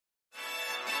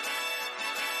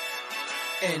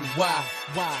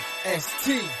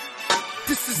NYYST.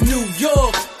 This is New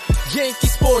York, Yankee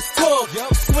sports talk.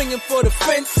 Yep. Swinging for the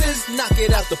fences, knock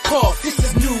it out the park. This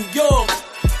is New York,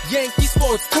 Yankee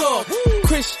sports talk. Woo.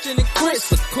 Christian and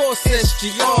Chris, of course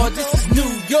SGR. This is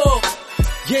New York,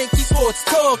 Yankee sports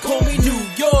talk. Homie, New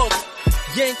York,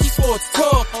 Yankee sports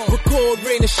talk. Record,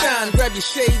 rain or shine, grab your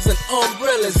shades and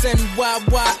umbrellas.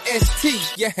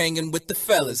 NYYST, you're hanging with the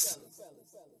fellas.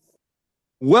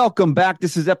 Welcome back.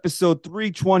 This is episode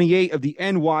 328 of the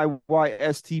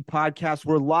NYYST podcast.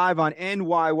 We're live on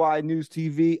NYY News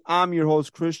TV. I'm your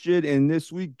host, Christian, and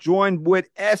this week joined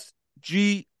with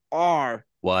SGR.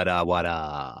 What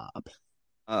up?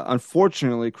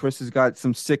 Unfortunately, Chris has got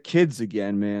some sick kids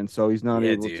again, man, so he's not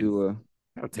able to...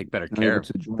 I'll take better care of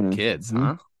kids,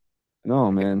 huh?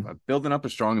 No, man. I'm building up a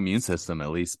strong immune system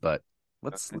at least, but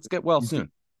let's get well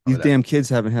soon. These damn kids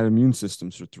haven't had immune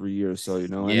systems for 3 years, so, you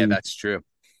know. Yeah, I mean, that's true.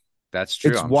 That's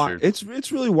true. Sure.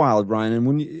 It's really wild, Brian. And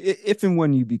when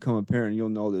you become a parent, you'll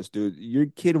know this, dude. Your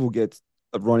kid will get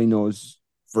a runny nose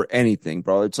for anything,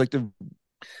 bro. It's like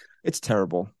it's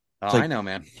terrible. It's I know,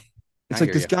 man. It's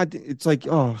like this guy. It's like,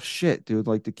 oh shit, dude.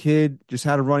 Like the kid just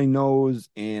had a runny nose,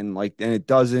 and then it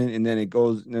doesn't, and then it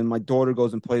goes. And then my daughter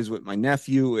goes and plays with my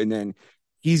nephew, and then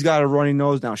he's got a runny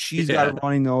nose. Now she's got a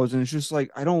runny nose, and it's just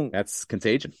like I don't. That's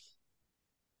contagion.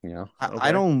 You know,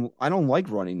 I don't like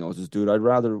runny noses, dude. I'd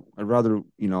rather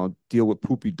deal with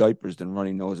poopy diapers than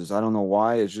runny noses. I don't know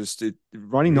why. It's just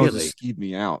runny noses skeeve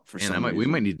me out for some reason. We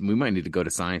might need to go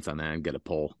to science on that and get a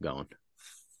poll going.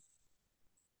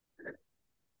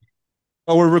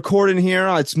 Oh, we're recording here.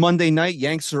 It's Monday night.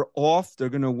 Yanks are off. They're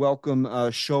going to welcome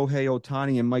Shohei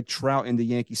Ohtani and Mike Trout into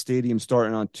Yankee Stadium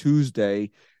starting on Tuesday.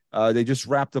 They just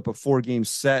wrapped up a 4-game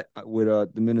set with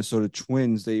the Minnesota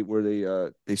Twins. They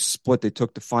split. They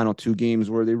took the final 2 games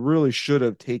where they really should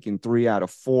have taken 3 out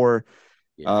of 4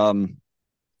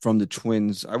 from the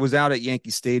Twins. I was out at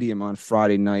Yankee Stadium on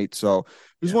Friday night, so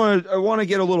I want to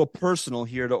get a little personal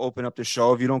here to open up the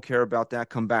show. If you don't care about that,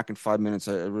 come back in 5 minutes.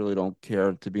 I really don't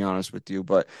care, to be honest with you.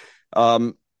 But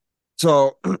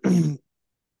so.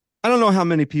 I don't know how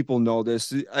many people know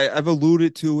this. I've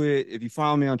alluded to it. If you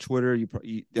follow me on Twitter,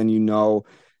 then you know.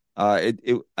 I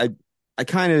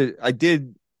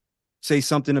did say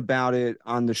something about it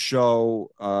on the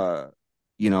show.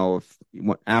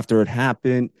 After it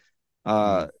happened.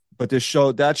 But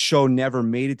that show never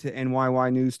made it to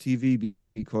NYY News TV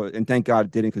and thank God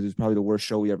it didn't, because it was probably the worst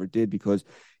show we ever did, because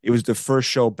it was the first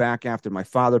show back after my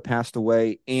father passed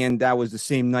away, and that was the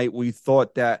same night we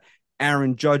thought that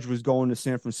Aaron Judge was going to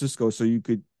San Francisco, so you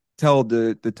could tell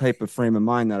the type of frame of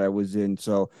mind that I was in.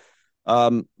 So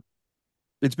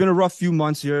it's been a rough few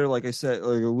months here. Like I said,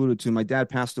 like I alluded to, my dad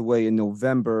passed away in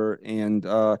November, and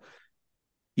my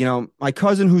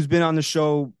cousin, who's been on the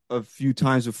show a few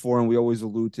times before, and we always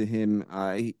allude to him,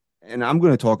 and I'm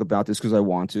going to talk about this because I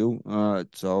want to.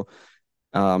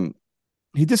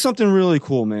 He did something really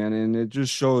cool, man, and it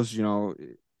just shows, who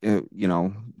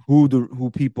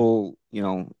people,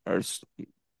 are,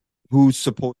 who's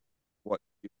supposed what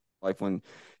life when,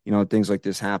 things like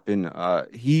this happen.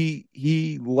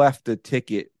 He left a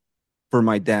ticket for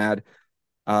my dad.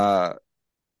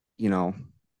 He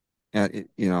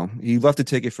left a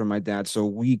ticket for my dad so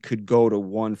we could go to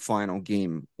one final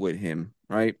game with him,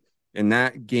 right? And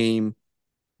that game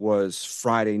was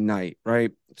Friday night,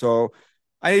 right? So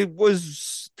I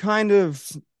was kind of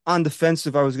on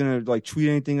defensive. I was going to tweet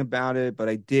anything about it, but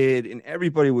I did. And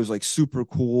everybody was super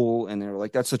cool. And they were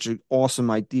like, that's such an awesome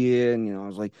idea. And, I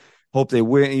was like, hope they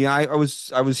win. Yeah. I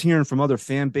was hearing from other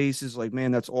fan bases, like,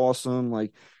 man, that's awesome.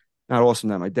 Like, not awesome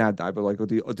that my dad died, but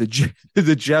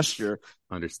the gesture.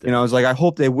 Understand. I was like, I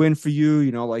hope they win for you.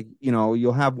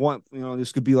 You'll have one,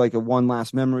 this could be like a one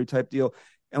last memory type deal.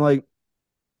 And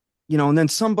and then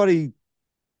somebody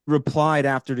replied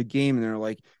after the game and they're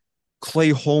like,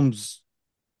 Clay Holmes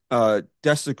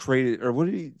desecrated, or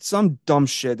some dumb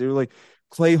shit. They were like,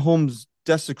 Clay Holmes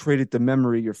desecrated the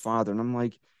memory of your father. And I'm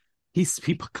like, he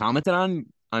commented on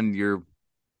your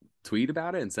tweet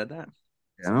about it and said that.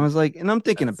 And I was like, and I'm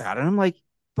thinking about it. I'm like,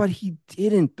 but he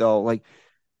didn't though.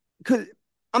 Because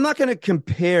I'm not going to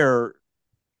compare.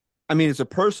 I mean, it's a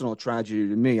personal tragedy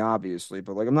to me, obviously,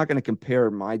 but I'm not going to compare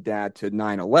my dad to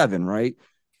 9/11, right?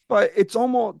 But it's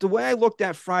almost the way I looked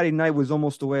at Friday night was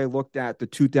almost the way I looked at the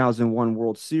 2001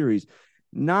 World Series.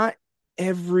 Not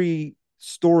every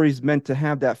story is meant to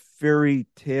have that fairy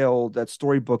tale, that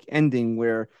storybook ending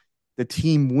where the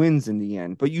team wins in the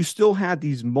end. But you still had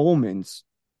these moments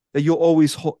that you'll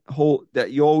always hold,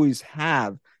 that you always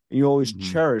have, and you always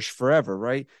cherish forever,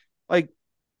 right?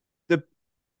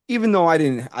 even though I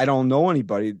don't know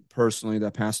anybody personally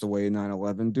that passed away in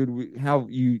 9/11, dude.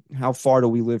 How far do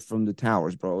we live from the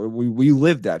towers, bro? We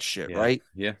lived that shit, Yeah. right?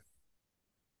 Yeah.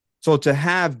 So to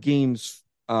have games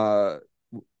 3,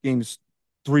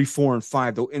 4, and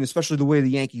 5, though, and especially the way the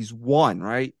Yankees won,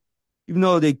 right? Even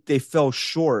though they fell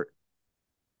short,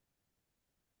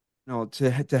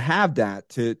 to have to have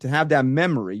that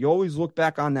memory, you always look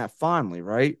back on that fondly,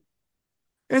 right?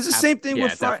 And it's the same thing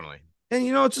with Yeah, Friday. definitely.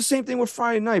 And it's the same thing with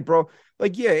Friday night, bro.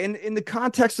 Like, yeah, in the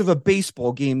context of a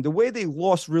baseball game, the way they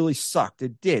lost really sucked.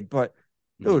 It did, but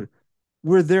Mhm.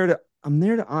 dude, I'm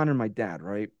there to honor my dad,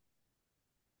 right?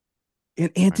 And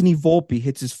Right. Anthony Volpe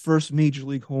hits his first major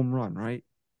league home run, right?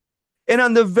 And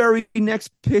on the very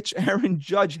next pitch, Aaron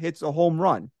Judge hits a home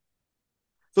run.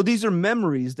 So these are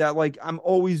memories that like I'm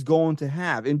always going to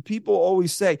have. And people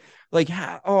always say, like,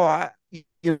 and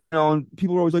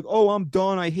people are always like, oh, I'm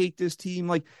done. I hate this team.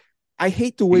 Like, I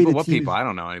hate the way People, the what team people? is. I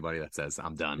don't know anybody that says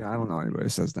I'm done. Yeah, I don't know anybody that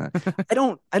says that.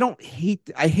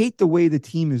 I hate the way the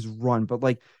team is run, but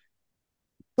like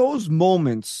those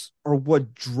moments are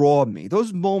what draw me. Those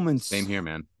Same moments here,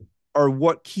 man. are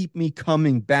what keep me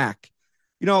coming back.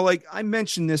 Like I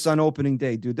mentioned this on opening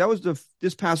day, dude. That was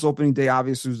this past opening day,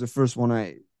 obviously was the first one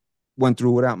I went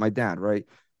through without my dad, right? Mhm.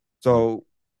 So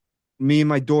me and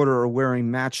my daughter are wearing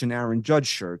matching Aaron Judge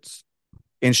shirts,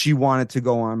 and she wanted to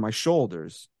go on my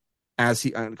shoulders as he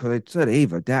because I said,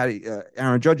 Ava, Daddy,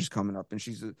 Aaron Judge is coming up, and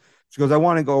she goes, I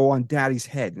want to go on Daddy's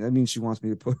head, and that means she wants me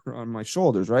to put her on my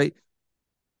shoulders, right?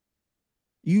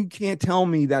 You can't tell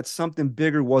me that something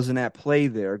bigger wasn't at play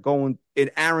there. Going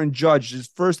in Aaron Judge, his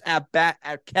first at bat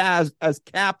at Cavs as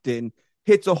captain,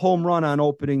 hits a home run on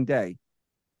opening day.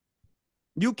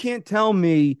 You can't tell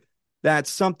me that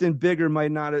something bigger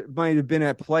might have been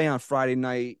at play on Friday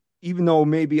night, even though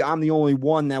maybe I'm the only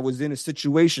one that was in a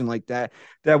situation like that.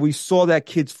 That we saw that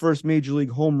kid's first major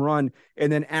league home run,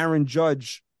 and then Aaron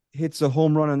Judge hits a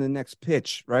home run on the next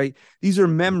pitch. Right? These are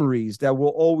memories that we'll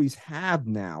always have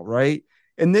now. Right?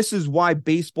 And this is why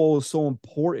baseball is so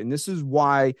important. This is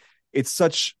why it's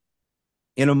such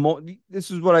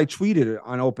this is what I tweeted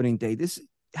on opening day.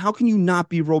 How can you not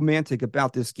be romantic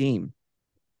about this game?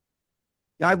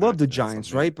 Yeah, I love the That's Giants,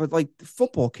 something. right? But like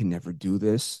football can never do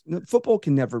this. Football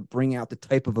can never bring out the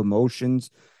type of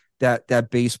emotions that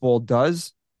baseball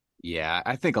does. Yeah,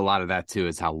 I think a lot of that too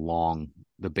is how long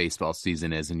the baseball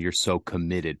season is, and you're so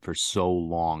committed for so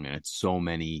long, and it's so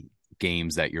many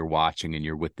games that you're watching, and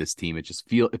you're with this team. It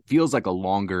feels like a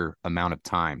longer amount of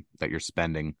time that you're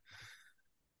spending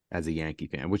as a Yankee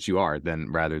fan, which you are,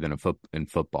 than rather than in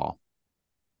football.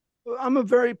 I'm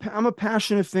a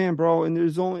passionate fan, bro, and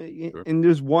Sure.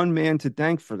 there's one man to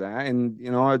thank for that, and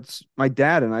it's my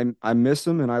dad, and I miss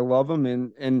him and I love him,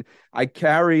 and I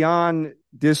carry on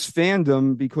this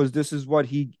fandom because Yeah, it's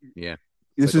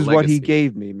this like a is what he legacy.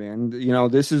 gave me, man.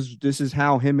 This is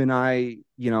how him and I,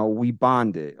 we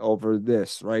bonded over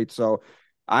this, right? So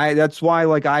that's why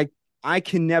like I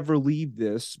can never leave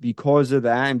this because of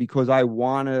that and because I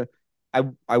want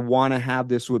to have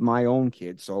this with my own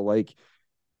kids. So like,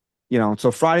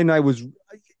 so Friday night was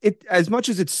it as much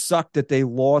as it sucked that they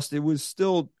lost, it was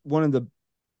still one of the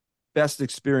best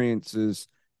experiences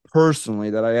personally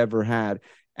that I ever had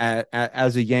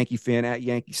as a Yankee fan at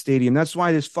Yankee Stadium. That's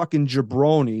why this fucking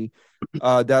jabroni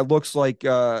that looks like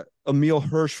Emil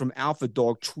Hirsch from Alpha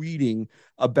Dog tweeting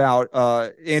about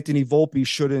Anthony Volpe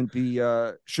shouldn't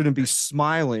be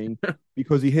smiling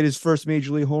because he hit his first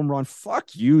major league home run.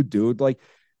 Fuck you, dude. Like,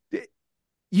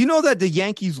 you know that the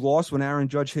Yankees lost when Aaron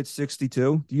Judge hit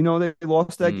 62? Do you know they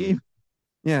lost that Mm, game?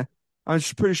 Yeah. I'm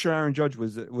pretty sure Aaron Judge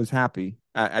was happy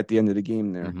at the end of the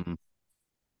game there. hmm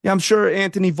Yeah, I'm sure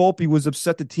Anthony Volpe was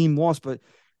upset the team lost, but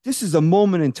this is a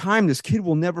moment in time. This kid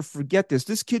will never forget this.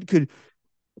 This kid could,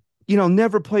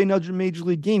 never play another major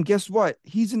league game. Guess what?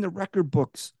 He's in the record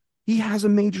books. He has a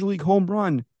major league home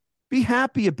run. Be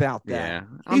happy about that. Yeah,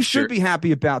 He I'm should sure. be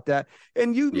happy about that.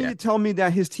 And you mean Yeah, to tell me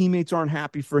that his teammates aren't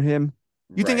happy for him?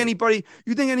 right.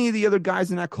 You think any of the other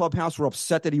guys in that clubhouse were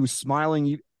upset that he was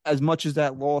smiling as much as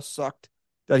that loss sucked,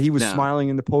 that he was No, smiling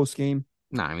in the post game?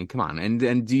 no. I mean, come on.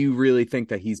 And do you really think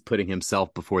that he's putting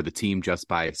himself before the team just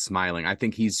by smiling? I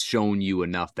think he's shown you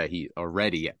enough that he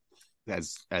already,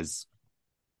 as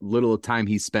little time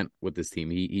he's spent with this team,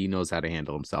 he knows how to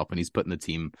handle himself, and he's putting the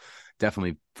team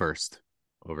definitely first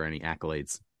over any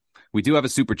accolades. We do have a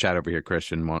super chat over here,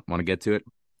 Christian. Want to get to it?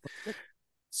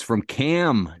 It's from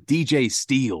Cam DJ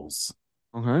Steels.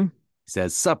 Okay. He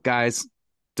says, "Sup guys?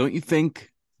 Don't you think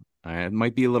it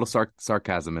might be a little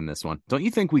sarcasm in this one? Don't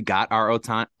you think we got our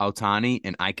Otani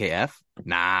and IKF?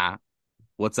 Nah.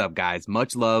 What's up, guys?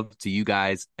 Much love to you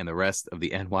guys and the rest of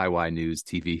the NYY News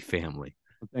TV family."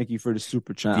 Thank you for the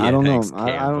super chat. I Yeah, don't know. thanks,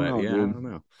 I Cam. don't But know, yeah, I dude. don't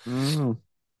know. I don't know.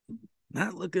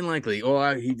 Not looking likely.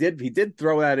 Oh, he did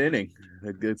throw that inning,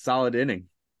 a good solid inning.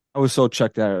 I was so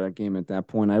checked out of that game at that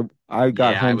point. I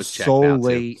got Yeah, I home was checked so out too.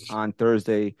 late on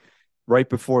Thursday, right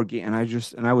before game, and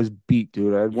I was beat,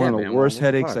 dude. I had one Yeah, of the man. Well, worst what the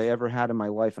headaches fuck? I ever had in my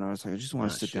life, and I was like, I just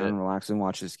want to Oh sit down shit. and relax and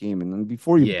watch this game. And then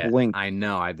before you Yeah, blink, I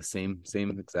know. I had the same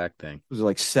exact thing. was it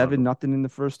like Love it. 7-0 in the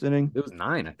first inning? It was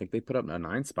 9. I think they put up a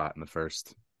 9 spot in the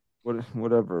first.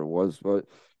 Whatever it was, but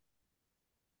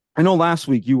I know last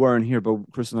week you weren't here, but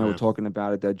Chris and I were Yeah. talking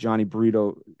about it that Johnny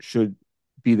Burrito should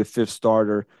be the fifth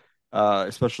starter,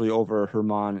 especially over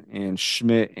Herman and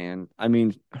Schmidt. And I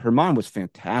mean, Herman was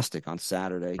fantastic on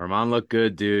Saturday. Armand looked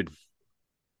good, dude.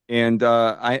 And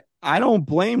I don't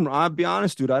blame. I'll be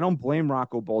honest, dude. I don't blame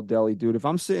Rocco Baldelli, dude. If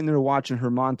I'm sitting there watching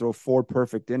Herman throw 4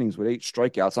 perfect innings with 8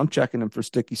 strikeouts, I'm checking him for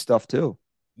sticky stuff too.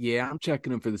 Yeah, I'm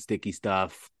checking him for the sticky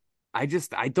stuff. I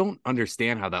don't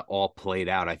understand how that all played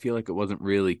out. I feel like it wasn't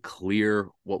really clear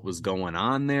what was going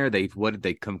on there. What did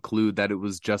they conclude that it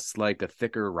was just like a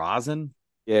thicker rosin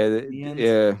Yeah, in the end?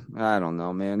 yeah. I don't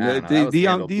know, man. I don't know. That was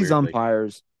handled These weirdly.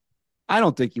 umpires. I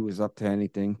don't think he was up to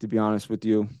anything, to be honest with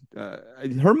you.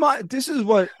 Herman, this is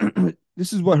what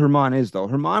this is what Herman is, though.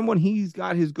 Herman, when he's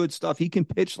got his good stuff, he can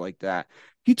pitch like that.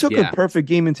 He took a Yeah. perfect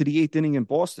game into the eighth inning in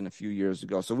Boston a few years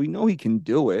ago, so we know he can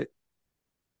do it.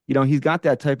 You know, he's got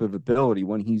that type of ability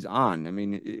when he's on. I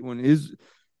mean, when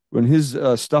his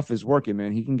stuff is working,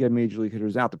 man, he can get major league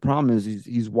hitters out. The problem is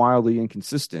he's wildly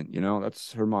inconsistent. You know,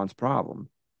 that's Herman's problem.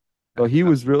 So he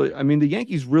was really, I mean, the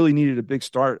Yankees really needed a big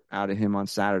start out of him on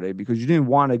Saturday because you didn't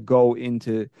want to go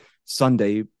into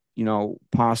Sunday, you know,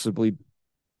 possibly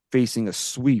facing a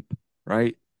sweep,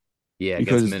 right? Yeah, against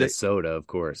Because Minnesota, of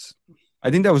course.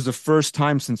 I think that was the first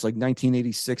time since like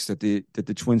 1986 that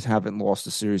the Twins haven't lost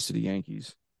a series to the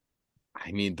Yankees.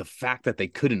 I mean, the fact that they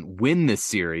couldn't win this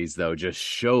series, though, just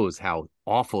shows how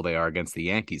awful they are against the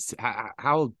Yankees.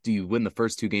 How do you win the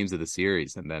first 2 games of the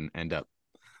series and then end up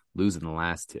losing the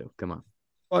last 2? Come on.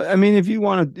 Well, I mean, if you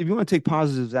want to take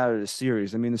positives out of the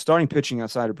series, I mean, the starting pitching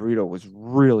outside of Burrito was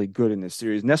really good in this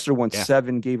series. Nestor went Yeah.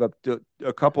 7, gave up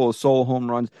a couple of solo home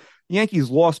runs. The Yankees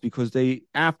lost because they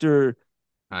after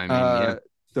I mean, yeah,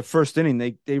 the first inning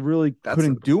they really That's-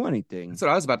 couldn't do anything. that's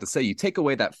what I was about to say. You take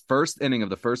away that first inning of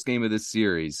the first game of this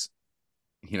series,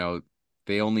 you know,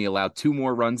 they only allowed 2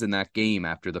 more runs in that game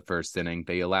after the first inning.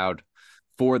 They allowed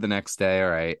 4 the next day, all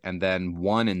right, and then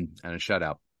 1 and a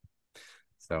shutout.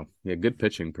 So, yeah, good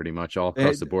pitching pretty much all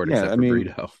across the board, Yeah, except I for mean,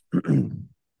 Brito.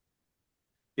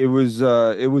 it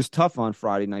was tough on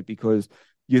Friday night because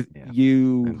you Yeah.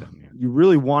 you And, yeah. you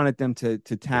really wanted them to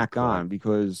tack claw. on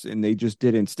because and they just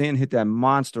didn't. Stanton hit that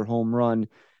monster home run.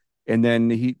 And then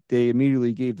they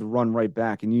immediately gave the run right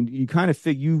back. And you kind of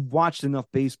you've watched enough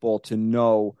baseball to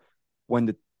know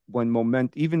when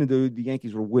moment even though the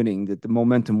Yankees were winning that the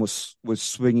momentum was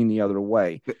swinging the other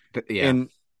way. Yeah. And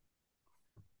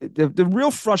the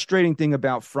real frustrating thing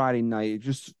about Friday night,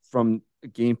 just from a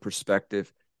game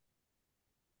perspective,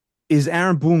 is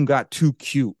Aaron Boone got too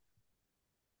cute.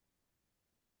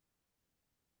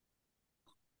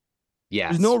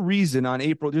 Yes. There's no reason on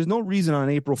April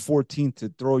 14th to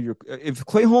throw your if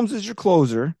Clay Holmes is your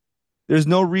closer, there's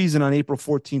no reason on April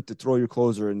 14th to throw your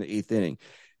closer in the 8th inning.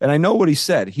 And I know what he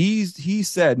said. He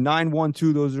said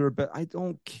 9-1-2, those are but I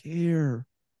don't care.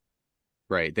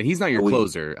 Right. Then he's not your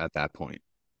closer at that point.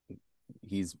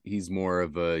 He's more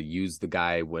of a use the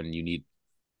guy when you need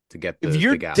to get the if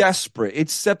you're big outs. desperate,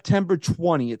 it's September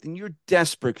 20th, and you're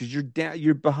desperate because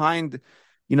you're behind,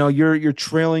 you know, you're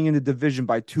trailing in the division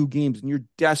by 2 games, and you're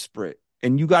desperate,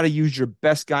 and you got to use your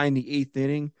best guy in the 8th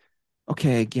inning.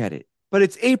 Okay, I get it, but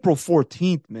it's April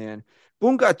 14th, man.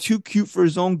 Boone got too cute for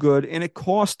his own good, and it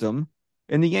cost him,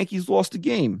 and the Yankees lost the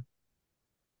game.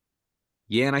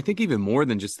 Yeah, and I think even more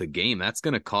than just the game, that's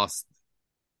going to cost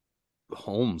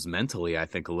Holmes mentally, I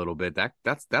think, a little bit.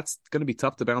 That's going to be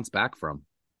tough to bounce back from.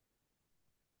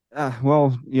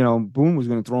 Well, you know, Boone was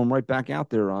going to throw him right back out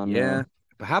there on. Yeah,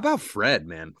 but how about Fred,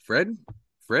 man? Fred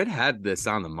had this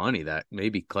on the money that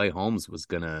maybe Clay Holmes was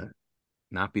going to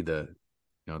not be the,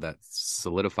 you know, that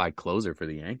solidified closer for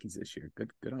the Yankees this year.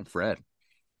 Good on Fred.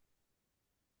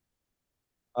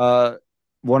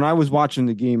 When I was watching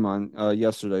the game on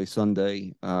yesterday,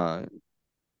 Sunday,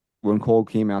 when Cole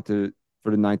came out for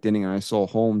the 9th inning, and I saw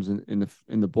Holmes in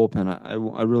the bullpen,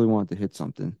 I really wanted to hit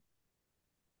something.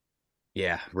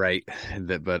 Yeah, right.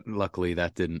 But luckily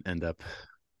that didn't end up.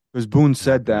 Because Boone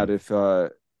said that if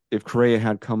Correa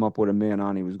had come up with a man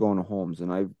on, he was going to Holmes,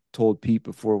 and I told Pete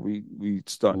before we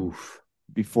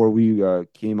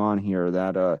came on here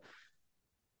that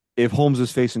if Holmes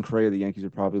is facing Correa, the Yankees are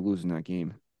probably losing that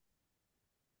game.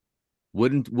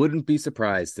 Wouldn't be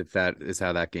surprised if that is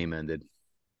how that game ended.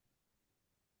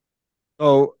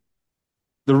 So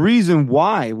the reason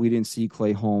why we didn't see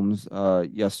Clay Holmes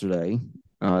yesterday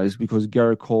is because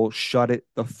Gerrit Cole shut it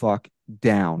the fuck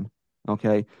down.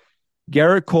 Okay.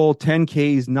 Gerrit Cole, 10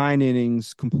 Ks, 9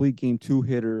 innings, complete game,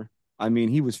 2-hitter. I mean,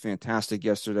 he was fantastic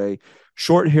yesterday.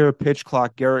 Short hair, pitch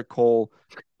clock. Gerrit Cole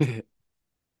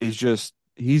is just,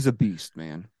 he's a beast,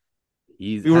 man.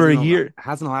 He We were a year.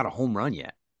 hasn't allowed a home run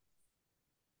yet.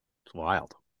 It's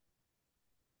wild.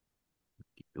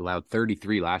 He allowed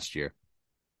 33 last year.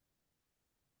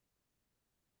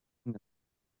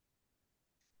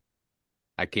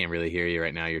 I can't really hear you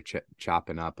right now. You're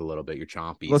chopping up a little bit. You're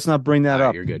chompy. Let's not bring that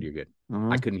up. You're good. You're good.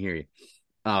 I couldn't hear you.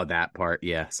 Oh, that part.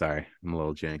 Yeah. Sorry. I'm a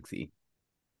little jinxy.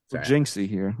 We're jinxy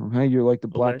here. Okay. You're like the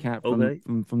black cat from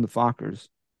the Fockers.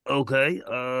 Okay.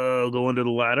 Go under the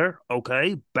ladder.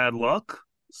 Okay. Bad luck.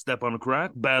 Step on a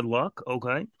crack. Bad luck.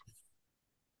 Okay.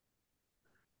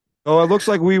 Oh, it looks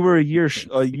like we were a year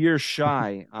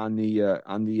shy on the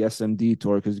SMD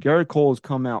tour because Gerrit Cole has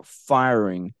come out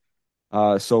firing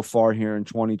so far here in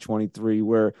 2023.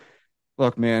 Where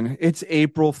look, man, it's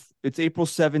April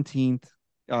 17th.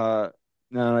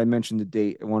 Now I mentioned the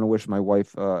date. I want to wish my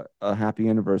wife a happy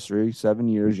anniversary. 7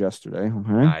 years yesterday.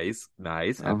 Okay.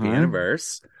 Nice. Happy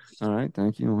anniversary. All right,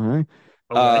 thank you.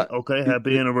 Okay. Okay.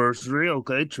 Happy anniversary.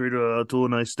 Okay. Treat her to a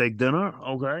nice steak dinner.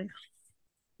 Okay.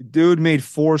 Dude made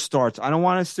 4 starts. I don't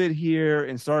want to sit here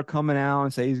and start coming out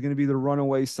and say he's going to be the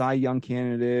runaway Cy Young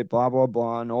candidate, blah, blah,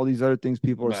 blah, and all these other things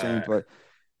people are saying. But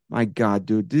my God,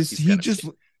 dude, he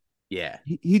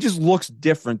just looks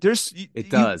different. There's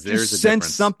a sense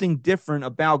something different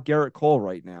about Gerrit Cole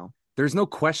right now. There's no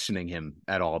questioning him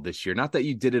at all this year. Not that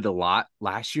you did it a lot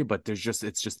last year, but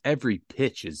it's just every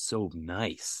pitch is so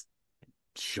nice,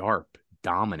 sharp,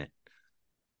 dominant.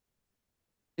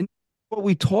 What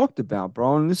we talked about,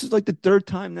 bro, and this is like the 3rd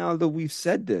time now that we've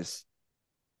said this.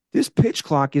 This pitch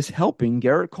clock is helping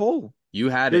Gerrit Cole. You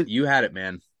had it,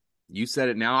 man. You said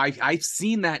it. Now I've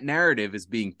seen that narrative is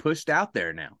being pushed out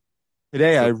there now.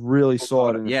 Today, I really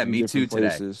saw it in a few different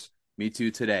places. Me too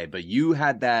today. But you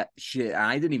had that shit.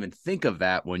 I didn't even think of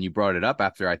that when you brought it up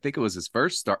after I think it was his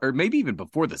first start, or maybe even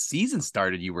before the season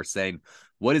started. You were saying,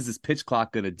 "What is this pitch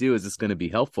clock going to do? Is this going to be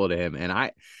helpful to him?"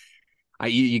 And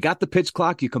you got the pitch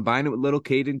clock. You combine it with little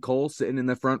Caden Cole sitting in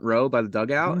the front row by the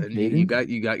dugout, and you got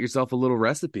yourself a little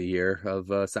recipe here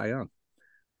of Cy Young.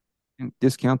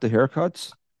 Discount the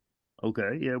haircuts.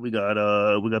 Okay, yeah, we got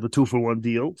the 2-for-1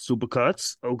 deal,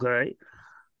 Supercuts. Okay,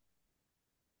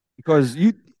 because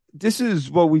this is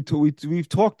what we've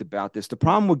talked about this. The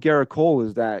problem with Gerrit Cole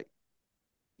is that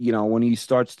when things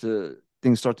start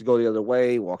to go the other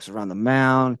way, he walks around the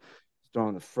mound.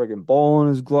 Throwing the friggin' ball in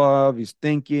his glove. He's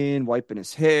thinking, wiping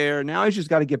his hair. Now he's just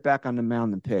got to get back on the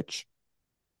mound and pitch.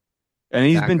 And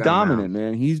he's been dominant,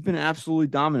 man. He's been absolutely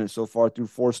dominant so far through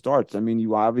 4 starts. I mean,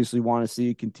 you obviously want to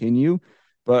see it continue,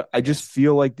 but I just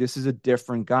feel like this is a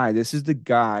different guy. This is the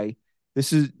guy.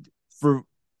 This is for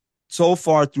so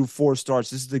far through 4 starts.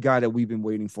 This is the guy that we've been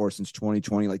waiting for since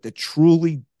 2020, like the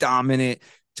truly dominant,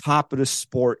 top of the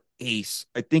sport ace.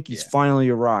 I think he's finally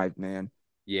arrived, man.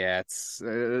 Yeah, it's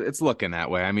looking that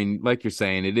way. I mean, like you're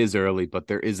saying, it is early, but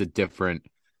there is a different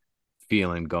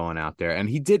feeling going out there. And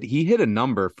he hit a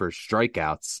number for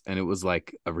strikeouts, and it was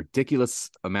like a ridiculous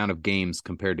amount of games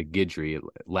compared to Guidry,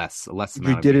 less amount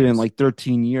of did games. It in like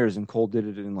 13 years, and Cole did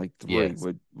it in like 3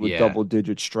 with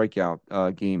double-digit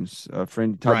strikeout games.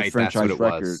 Franchise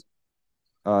record.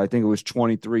 I think it was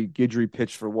 23. Guidry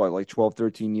pitched for what, like 12,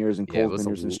 13 years, and Cole's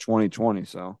been here since 2020.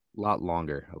 So a lot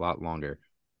longer.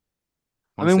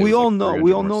 I mean, we all know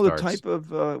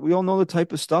the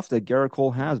type of stuff that Gerrit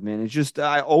Cole has, man. It's just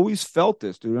I always felt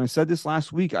this, dude. And I said this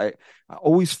last week. I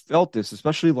always felt this,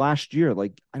 especially last year.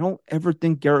 Like I don't ever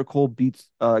think Gerrit Cole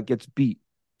gets beat.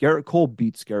 Gerrit Cole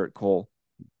beats Gerrit Cole,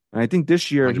 and I think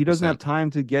this year 100%. He doesn't have time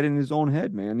to get in his own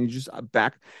head, man. He's just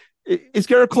back. Is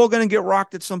Gerrit Cole going to get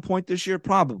rocked at some point this year?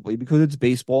 Probably, because it's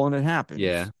baseball and it happens.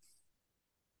 Yeah,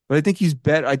 but I think he's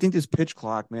better. I think this pitch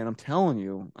clock, man. I'm telling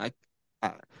you,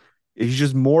 he's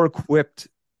just more equipped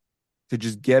to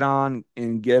just get on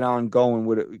going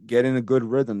with it, get in a good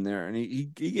rhythm there. And he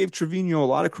gave Trevino a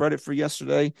lot of credit for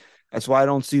yesterday. That's why I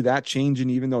don't see that changing,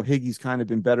 even though Higgy's kind of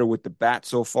been better with the bat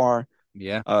so far.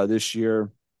 Yeah. This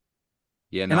year.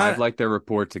 Yeah, no, I've liked their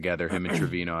rapport together. Him and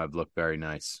Trevino have looked very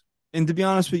nice. And to be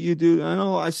honest with you, dude, I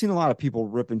know I've seen a lot of people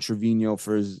ripping Trevino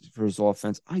for his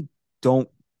offense. I don't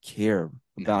care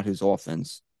about his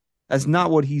offense. That's not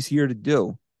what he's here to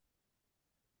do.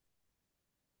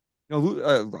 I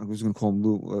was going to call him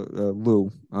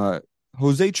Lou.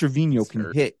 Jose Trevino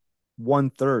can hit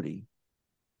 130.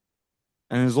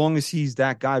 And as long as he's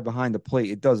that guy behind the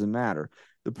plate, it doesn't matter.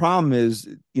 The problem is,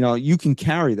 you can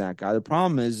carry that guy. The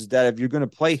problem is that if you're going to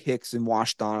play Hicks and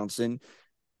Wash Donaldson,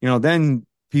 then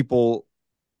people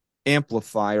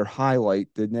amplify or highlight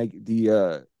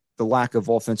the lack of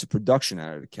offensive production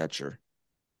out of the catcher.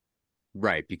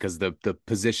 Right, because the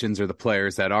positions or the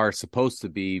players that are supposed to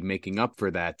be making up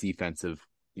for that defensive,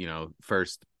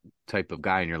 first type of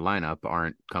guy in your lineup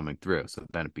aren't coming through. So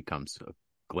then it becomes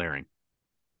glaring.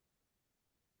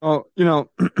 Oh, you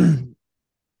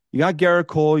got Gerrit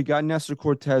Cole, you got Nestor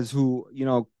Cortez, who,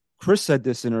 Chris said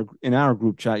this in our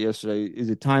group chat yesterday. Is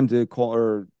it time to call,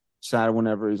 or Saturday,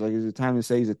 whenever? He's like, is it time to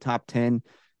say he's a top 10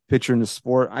 pitcher in the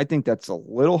sport? I think that's a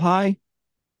little high,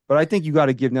 but I think you got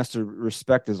to give Nestor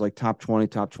respect as like top 20,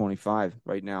 top 25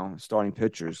 right now, starting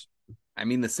pitchers. I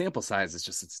mean, the sample size is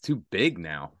it's too big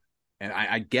now. And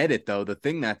I get it, though. The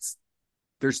thing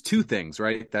there's two things,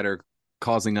 right, that are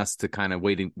causing us to kind of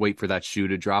wait for that shoe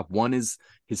to drop. One is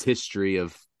his history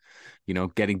of,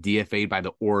 getting DFA'd by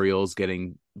the Orioles,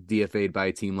 getting DFA'd by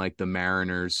a team like the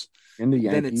Mariners. And the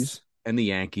Yankees. And the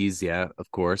Yankees, yeah,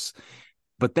 of course.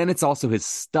 But then it's also his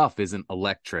stuff isn't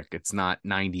electric. It's not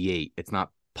 98. It's not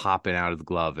popping out of the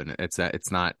glove. And it's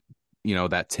not,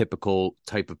 that typical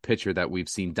type of pitcher that we've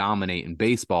seen dominate in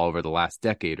baseball over the last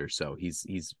decade or so.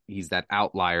 He's that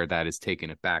outlier that is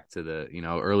taking it back to the,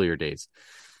 earlier days.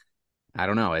 I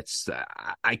don't know.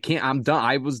 I'm done.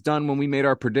 I was done when we made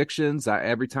our predictions.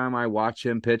 Every time I watch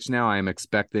him pitch now, I am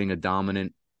expecting a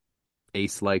dominant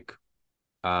ace-like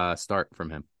start from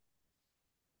him.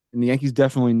 And the Yankees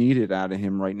definitely need it out of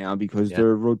him right now because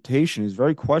their rotation is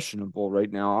very questionable right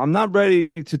now. I'm not ready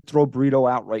to throw Brito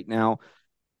out right now,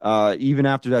 even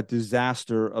after that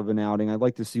disaster of an outing. I'd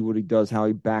like to see what he does, how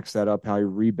he backs that up, how he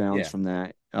rebounds from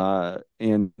that.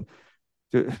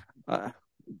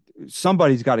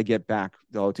 Somebody's got to get back,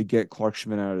 though, to get Clark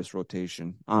Schmidt out of this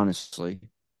rotation, honestly.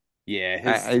 Yeah,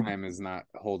 his time is not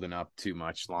holding up too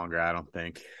much longer, I don't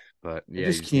think. But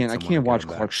yeah, I can't watch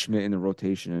Clark Schmidt in the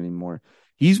rotation anymore.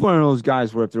 He's one of those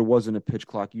guys where if there wasn't a pitch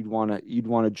clock, you'd want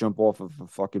to jump off of a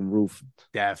fucking roof.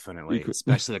 Definitely,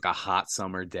 especially like a hot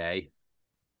summer day.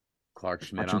 Clark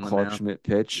Schmidt on the mound. Schmidt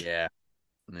pitch. Yeah.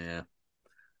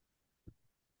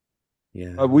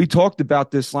 We talked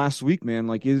about this last week, man.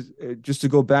 Like, just to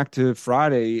go back to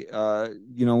Friday,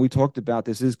 we talked about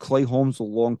this. Is Clay Holmes a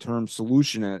long-term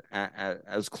solution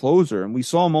as closer? And we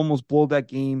saw him almost blow that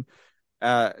game,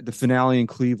 the finale in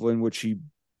Cleveland, which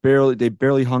they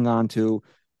barely hung on to.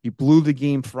 He blew the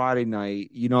game Friday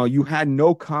night. You had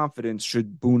no confidence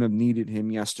should Boone have needed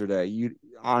him yesterday.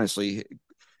 Honestly,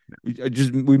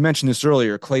 we mentioned this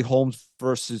earlier. Clay Holmes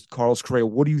versus Carlos Correa.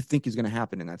 What do you think is going to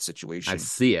happen in that situation? I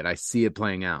see it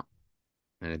playing out,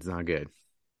 and it's not good.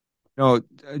 No,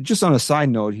 just on a side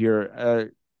note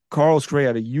here, Carlos Correa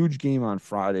had a huge game on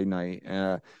Friday night,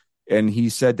 and he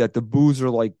said that the boos are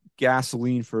like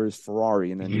gasoline for his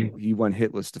Ferrari, and then he went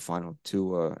hitless to final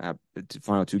two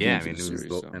games of the series. It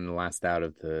was in the last out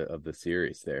of the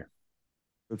series there.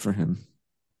 Good for him.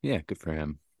 Yeah, good for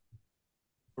him.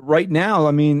 Right now,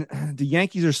 I mean, the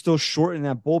Yankees are still short in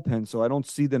that bullpen, so I don't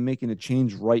see them making a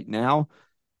change right now.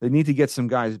 They need to get some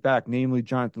guys back, namely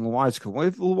Jonathan Loáisiga. Well,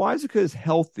 if Loáisiga is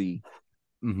healthy,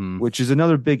 which is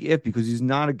another big if because he's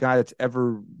not a guy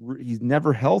he's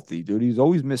never healthy, dude. He's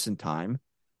always missing time.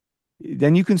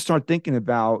 Then you can start thinking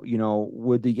about,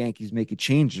 would the Yankees make a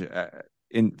change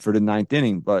for the ninth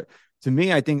inning? But to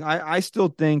me, I still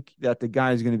think that the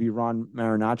guy is going to be Ron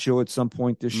Marinaccio at some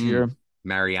point this year.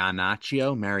 Mariano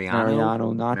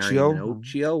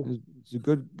Nacho. It's a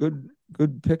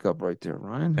good pickup right there,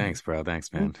 Ryan. Thanks, bro.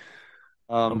 Thanks, man.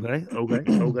 Okay.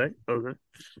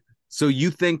 So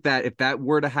you think that if that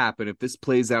were to happen, if this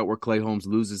plays out where Clay Holmes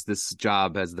loses this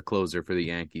job as the closer for the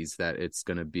Yankees, that it's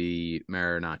going to be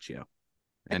Marinaccio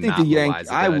and not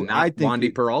Loáisiga, I think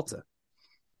Wandy Peralta?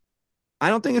 I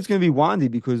don't think it's going to be Wandy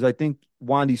because I think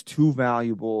Wandy's too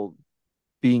valuable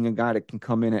being a guy that can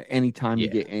come in at any time to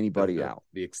get anybody out.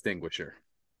 The extinguisher.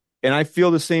 And I feel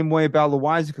the same way about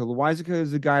Loáisiga. Loáisiga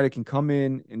is a guy that can come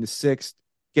in the sixth,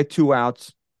 get 2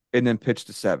 outs, and then pitch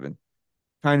to 7.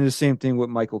 Kind of the same thing with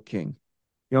Michael King.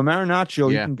 Marinaccio,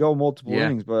 he can go multiple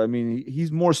innings, but I mean,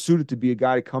 he's more suited to be a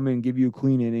guy to come in, give you a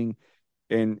clean inning,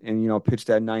 and pitch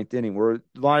that 9th inning. Where a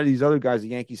lot of these other guys the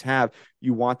Yankees have,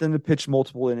 you want them to pitch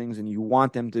multiple innings, and you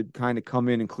want them to kind of come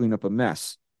in and clean up a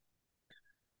mess.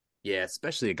 Yeah,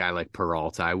 especially a guy like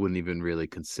Peralta. I wouldn't even really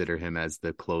consider him as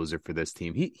the closer for this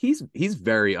team. He's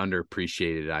very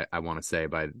underappreciated, I want to say,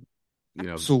 by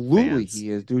absolutely fans.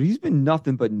 He is, dude. He's been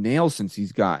nothing but nails since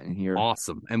he's gotten here.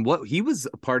 Awesome. And he was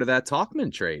a part of that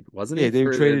Talkman trade, wasn't he? Yeah, they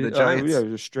traded the Giants. it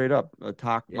was straight up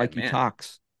Mikey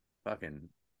Tox. fucking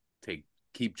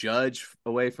keep Judge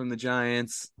away from the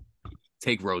Giants.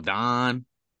 Take Rodon.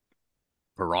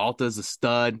 Peralta's a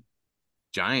stud.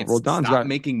 Giants Rodon's stop got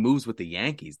making moves with the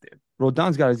Yankees, dude.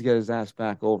 Rodon's got to get his ass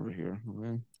back over here.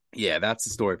 Okay? Yeah, that's a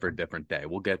story for a different day.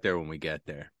 We'll get there when we get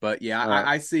there. But yeah, All right.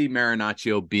 I see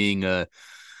Marinaccio being a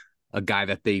guy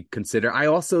that they consider. I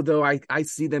also, though, I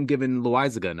see them giving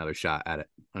Loizaga another shot at it,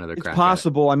 another It's crack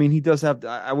possible. I mean, he does have.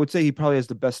 I would say he probably has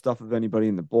the best stuff of anybody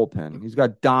in the bullpen. He's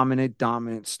got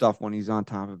dominant stuff when he's on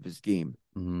top of his game.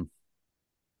 at it. Mm-hmm.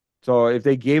 So if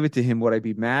they gave it to him, would I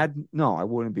be mad? No, I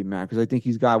wouldn't be mad because I think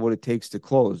he's got what it takes to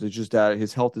close. It's just that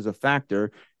his health is a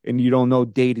factor, and you don't know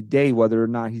day to day whether or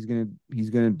not he's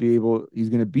gonna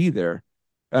be there.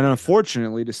 And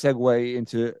unfortunately, to segue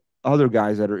into other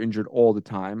guys that are injured all the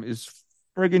time is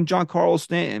friggin' Giancarlo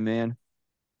Stanton, man.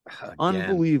 Again,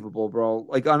 Unbelievable, bro.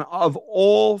 Like of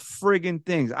all friggin'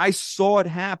 things, I saw it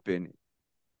happen.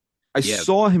 I yeah,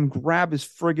 saw him grab his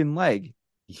friggin' leg.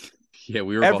 yeah.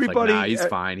 We were both like, nah, Everybody, he's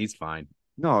fine, he's fine.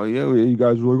 no, yeah, you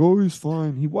guys were like, oh, he's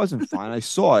fine. He wasn't fine. I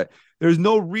saw it. There's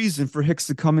no reason for Hicks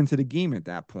to come into the game at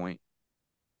that point.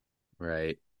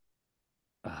 Right.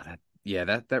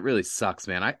 That really sucks,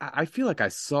 man. I feel like I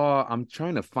saw. I'm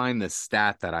trying to find the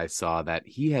stat that I saw that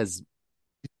he has.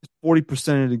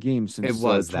 40% of the game since It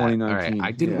was that. All right. 2019.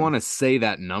 I didn't want to say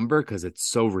that number because it's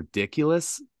so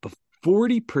ridiculous. But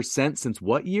 40% since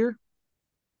what year?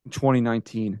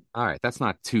 2019. All right, that's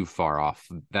not too far off.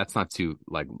 That's not too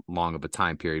like long of a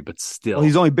time period, but still. Well,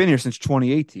 he's only been here since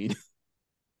 2018.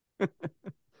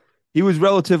 He was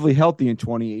relatively healthy in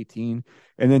 2018,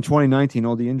 and then 2019,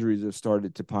 all the injuries have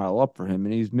started to pile up for him,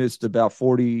 and he's missed about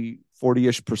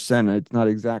 40-ish percent. It's not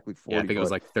exactly 40. Yeah, I think it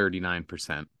was like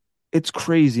 39%. It's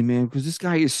crazy, man, because this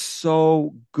guy is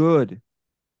so good.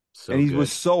 So And he good.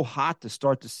 was so hot to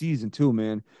start the season too,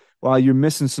 man. While you're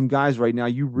missing some guys right now,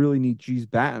 you really need G's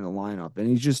bat in the lineup. And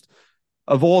he's just,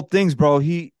 of all things, bro,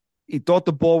 he thought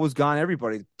the ball was gone.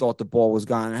 Everybody thought the ball was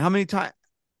gone. And how many times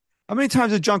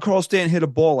did Giancarlo Stanton hit a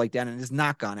ball like that and it's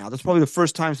not gone out? That's probably the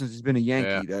first time since he's been a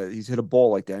Yankee that he's hit a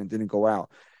ball like that and didn't go out.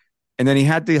 And then he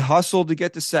had to hustle to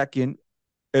get to second,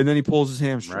 and then he pulls his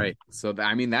hamstring. Right. So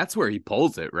I mean, that's where he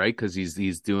pulls it, right? Because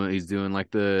he's doing like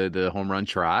the home run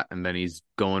trot, and then he's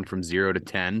going from 0 to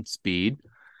 10 speed,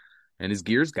 and his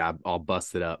gears got all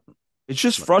busted up. It's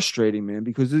just frustrating, man,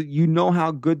 because you know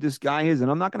how good this guy is, and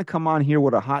I'm not going to come on here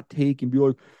with a hot take and be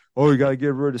like, "Oh, you got to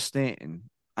get rid of Stanton."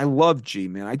 I love G,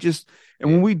 man.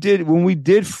 When we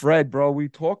did Fred, bro, we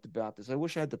talked about this. I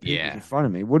wish I had the papers in front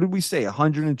of me. What did we say?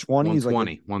 120?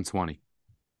 120.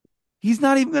 He's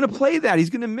not even going to play that. He's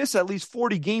going to miss at least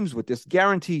 40 games with this.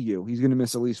 Guarantee you, he's going to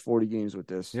miss at least 40 games with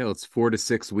this. Yeah, it's 4 to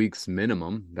 6 weeks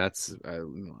minimum. That's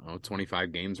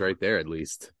 25 games right there at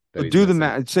least. Do the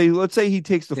math. Let's say he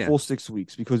takes the full 6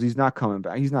 weeks because he's not coming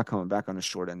back. He's not coming back on the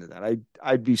short end of that.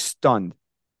 I'd be stunned.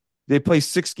 They play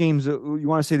 6 games. You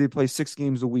want to say they play 6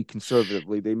 games a week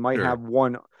conservatively? They might have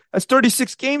one. That's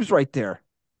 36 games right there.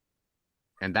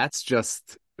 And that's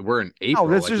just we're in April.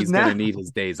 He's going to need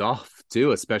his days off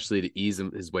too, especially to ease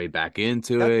his way back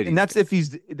into it. And that's if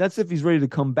he's ready to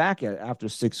come back after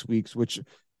 6 weeks. Which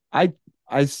I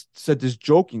said this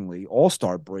jokingly,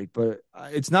 All-Star break, but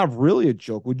it's not really a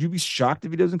joke. Would you be shocked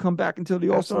if he doesn't come back until the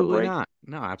All-Star break? Not.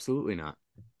 No, absolutely not.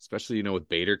 Especially with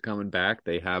Bader coming back,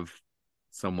 they have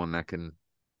someone that can,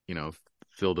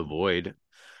 fill the void.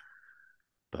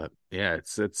 But yeah,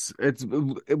 it's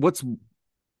what's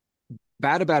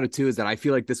bad about it too is that I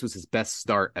feel like this was his best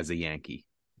start as a Yankee,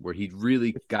 where he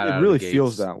really got out. It really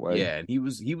feels that way. Yeah, and he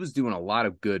was doing a lot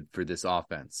of good for this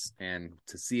offense, and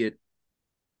to see it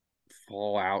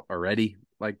fall out already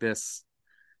like this,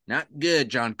 not good,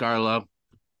 Giancarlo.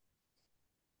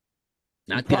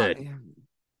 Not good.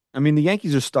 I mean, the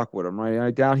Yankees are stuck with him, right?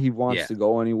 I doubt he wants to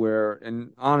go anywhere.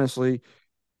 And honestly,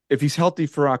 if he's healthy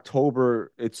for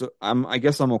October, I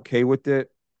guess I'm okay with it.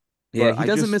 Yeah, he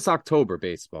doesn't miss October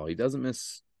baseball. He doesn't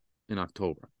miss in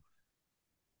October.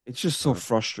 It's just so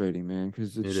frustrating, man,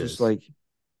 because it's just like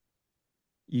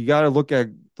you got to look at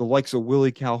the likes of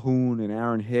Willie Calhoun and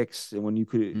Aaron Hicks, and when you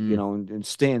could, and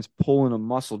Stan's pulling a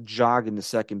muscle, jogging to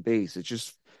second base.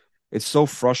 It's so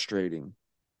frustrating.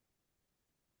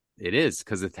 It is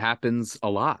because it happens a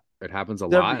lot. It happens a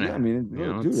lot. Yeah,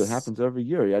 it happens every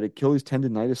year. He had Achilles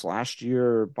tendonitis last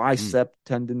year, bicep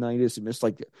tendonitis.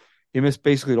 He missed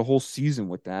basically the whole season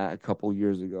with that a couple of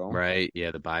years ago. Right? Yeah,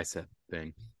 the bicep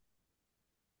thing.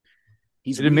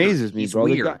 It amazes me, bro.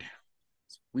 Weird.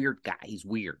 He's a weird guy. He's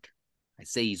weird. I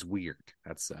say he's weird.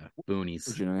 That's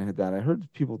Booney's. I had that. I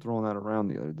heard people throwing that around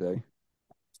the other day.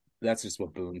 That's just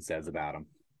what Boone says about him.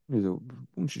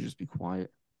 Boone should just be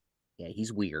quiet. Yeah,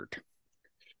 he's weird.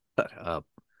 Shut up.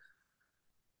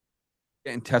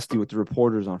 getting testy with the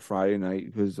reporters on Friday night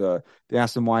because they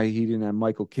asked him why he didn't have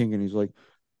Michael King, and he's like,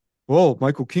 "Well,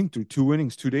 Michael King threw 2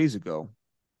 innings 2 days ago."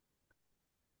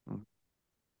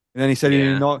 And then he said he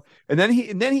didn't Yeah. know. And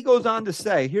then he goes on to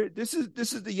say, "Here, this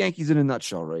is the Yankees in a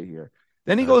nutshell right here."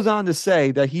 Then he Uh, goes on to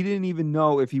say that he didn't even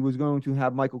know if he was going to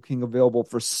have Michael King available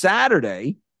for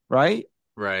Saturday, right?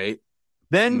 right.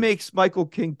 Then makes Michael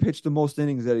King pitch the most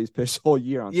innings that he's pitched all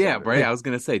year on Yeah, right. Saturday. I was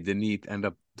gonna say, didn't he end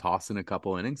up tossing a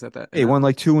couple innings at that? He won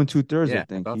like 2 2/3, I Yeah, I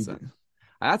think. thought so.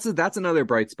 That's another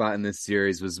bright spot in this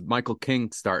series was Michael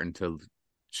King starting to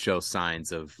show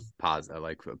signs of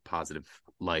positive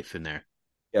life in there.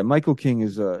 Yeah, Michael King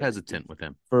is Hesitant with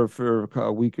him. for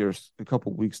a week or a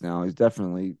couple weeks now. He's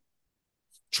definitely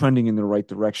trending in the right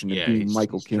direction to Yeah, be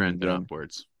Michael he's King trending again.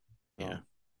 upwards. Yeah.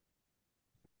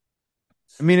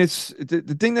 I mean, it's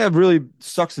the thing that really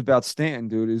sucks about Stanton,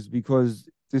 dude, is because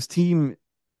this team,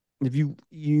 if you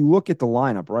look at the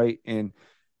lineup, right, and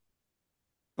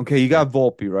okay, you got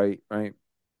Volpe, right,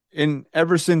 and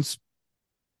ever since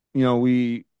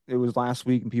it was last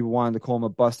week and people wanted to call him a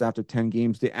bust after 10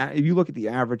 games. If you look at the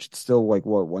average, it's still like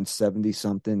what 170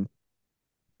 something.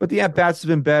 But the at bats have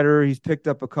been better. He's picked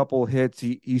up a couple of hits.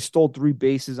 He stole 3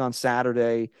 bases on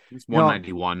Saturday. He's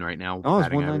 191 right now. Oh, it's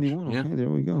Batting average. 191. Yeah. Okay, there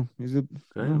we go. He's a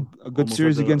Okay. a good Almost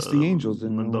series like against the Angels,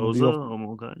 and Mendoza.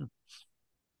 Okay.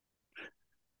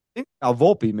 thing about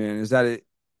Volpe, man, is that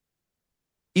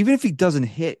even if he doesn't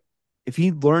hit, if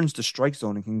he learns the strike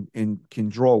zone and can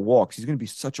draw walks, he's going to be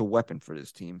such a weapon for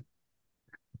this team.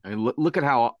 I mean, look at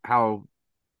how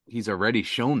he's already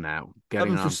shown that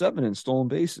getting 7 for 7 in stolen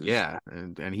bases. Yeah,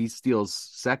 and he steals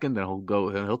second, and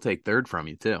he'll take third from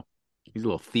you too. He's a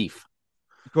little thief.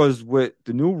 Because with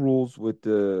the new rules, with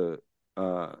the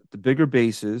bigger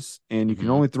bases, and you can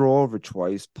only throw over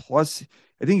twice. Plus,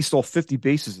 I think he stole 50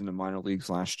 bases in the minor leagues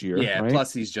last year. Yeah, right?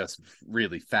 plus he's just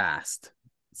really fast,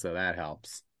 so that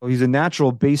helps. So he's a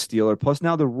natural base stealer. Plus,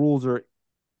 now the rules are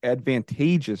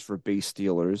advantageous for base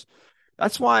stealers.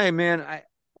 That's why, man,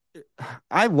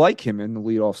 I like him in the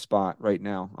leadoff spot right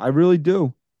now. I really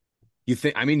do. You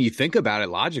think about it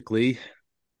logically.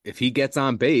 If he gets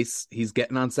on base, he's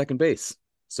getting on second base.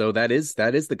 So that is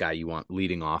the guy you want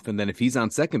leading off. And then if he's on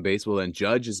second base, well, then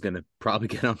Judge is going to probably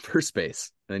get on first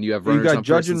base. And then you have runners on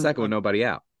first and second with nobody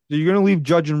out. So you're going to leave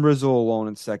Judge and Rizzo alone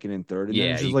in second and third. And yeah,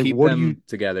 then it's just you like, keep what them do you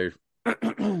together.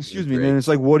 Excuse me. And then it's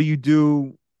like, what do you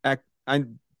do?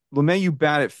 LeMahieu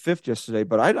bat at fifth yesterday,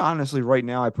 but I'd honestly right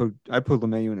now I put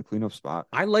LeMahieu in a cleanup spot.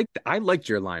 I liked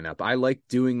your lineup. I like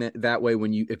doing that way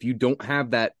if you don't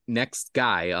have that next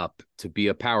guy up to be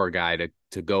a power guy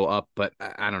to go up, but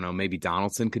I don't know, maybe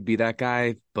Donaldson could be that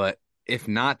guy, but if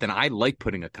not, then I like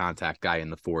putting a contact guy in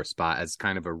the 4 spot as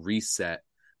kind of a reset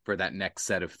for that next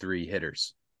set of 3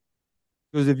 hitters.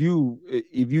 Because if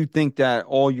you think that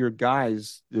all your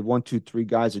guys, the 1, 2, 3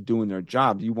 guys are doing their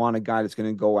job, you want a guy that's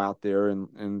going to go out there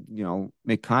and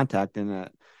make contact in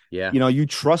that. Yeah. You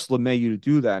trust LeMahieu to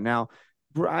do that. Now,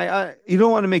 you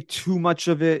don't want to make too much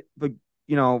of it, but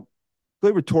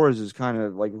Gleyber Torres is kind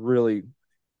of like really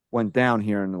went down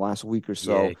here in the last week or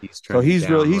so. Yeah,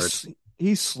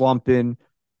 he's slumping,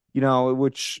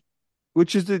 which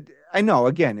is I know,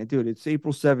 again, dude, it's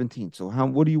April 17th. So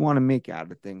what do you want to make out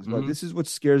of things? But this is what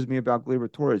scares me about Gleyber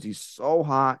Torres. He's so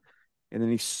hot and then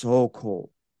he's so cold.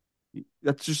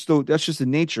 That's just the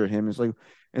nature of him. It's like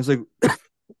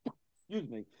excuse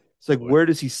me. It's like, where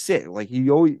does he sit? Like he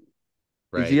always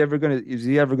right. Is he ever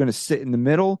gonna sit in the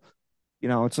middle?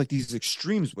 It's like these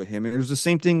extremes with him. And it was the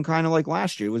same thing kind of like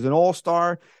last year. It was an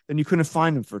all-star, then you couldn't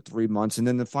find him for 3 months. And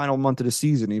then the final month of the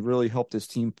season, he really helped his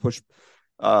team push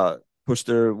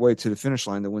their way to the finish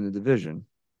line to win the division.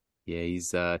 Yeah,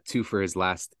 he's 2 for his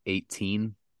last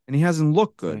 18. And he hasn't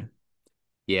looked good.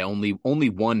 Yeah, only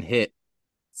 1 hit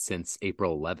since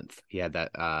April 11th. He had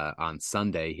that on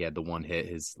Sunday. He had the 1 hit.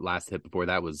 His last hit before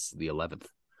that was the 11th.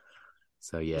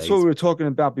 So yeah, that's what we were talking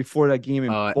about before that game in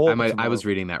Baltimore. I was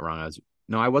reading that wrong.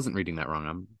 I wasn't reading that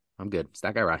wrong. I'm good. It's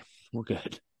that guy right. We're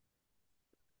good.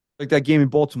 Like that game in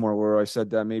Baltimore where I said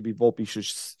that maybe Volpe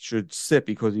should sit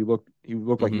because he looked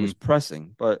like he was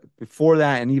pressing. But before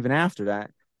that and even after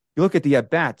that, you look at the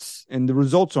at-bats and the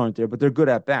results aren't there, but they're good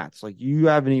at-bats. Like you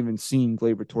haven't even seen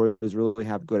Gleyber Torres really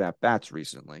have good at-bats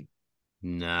recently.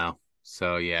 No.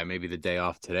 So yeah, maybe the day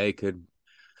off today could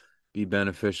be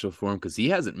beneficial for him because he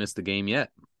hasn't missed a game yet.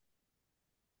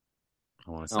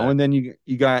 I want to say. Oh, and then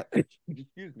you got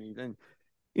excuse me, then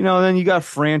you got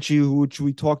Franchi, which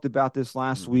we talked about this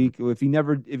last week. If he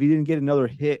didn't get another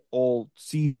hit all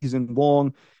season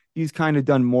long, he's kind of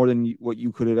done more than what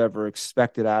you could have ever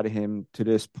expected out of him to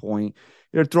this point.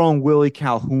 They're throwing Willie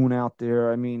Calhoun out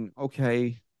there. I mean,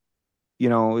 okay,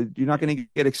 you're not going to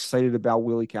get excited about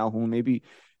Willie Calhoun. Maybe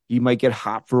he might get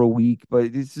hot for a week,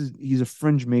 but he's a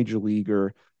fringe major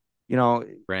leaguer. You know,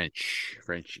 Frenchie,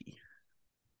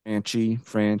 Franchi,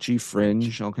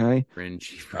 fringe. Okay.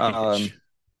 French.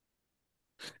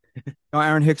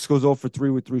 Aaron Hicks goes 0 for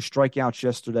 3 with 3 strikeouts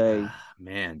yesterday.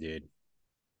 Man, dude.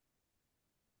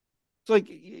 It's like,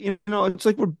 it's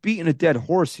like we're beating a dead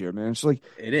horse here, man. It's like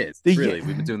it is. Really,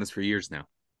 we've been doing this for years now.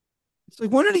 It's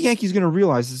like, when are the Yankees going to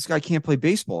realize this guy can't play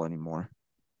baseball anymore?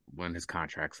 When his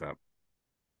contract's up.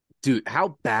 Dude,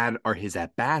 how bad are his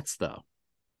at-bats, though?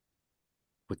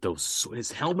 With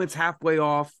his helmet's halfway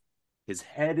off, his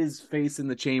head is facing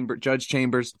the judge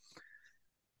chambers.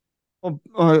 Well,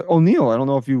 O'Neill, I don't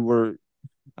know if you were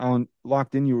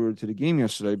locked in, you were to the game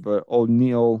yesterday, but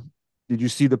O'Neill, did you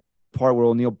see the part where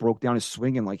O'Neill broke down his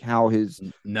swing and like how he's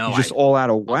just all out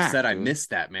of whack? Upset I missed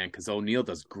that, man, because O'Neill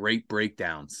does great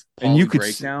breakdowns. And you could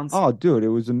breakdowns. Dude, it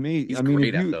was amazing. He's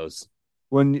great at those.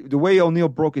 When the way O'Neill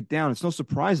broke it down, it's no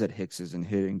surprise that Hicks isn't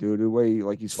hitting, dude. The way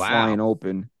he's flying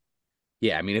open.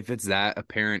 Yeah, I mean, if it's that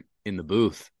apparent in the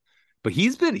booth, but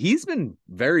he's been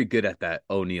very good at that.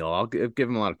 O'Neill, I'll give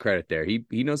him a lot of credit there. He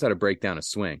knows how to break down a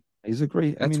swing. He's a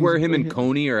great. That's where him and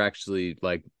Coney are actually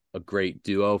like a great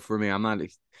duo for me.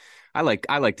 I like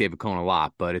David Cohn a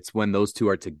lot, but it's when those two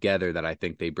are together that I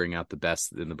think they bring out the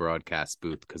best in the broadcast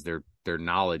booth because their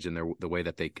knowledge and the way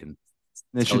that they can.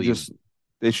 They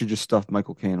should just stuff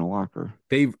Michael Kay in a locker.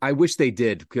 I wish they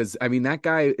did because I mean that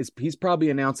guy he's probably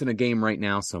announcing a game right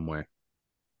now somewhere.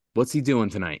 What's he doing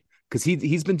tonight? Because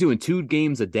he's been doing 2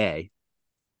 games a day.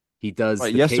 He does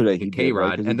yesterday the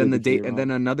K-Rod, and then and then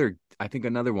another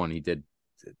one he did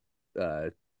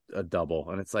a double,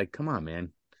 and it's like, come on,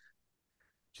 man,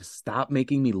 just stop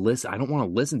making me listen. I don't want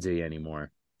to listen to you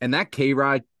anymore. And that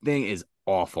K-Rod thing is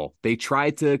awful. They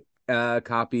tried to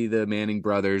copy the Manning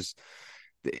brothers.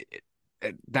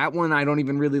 That one I don't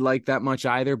even really like that much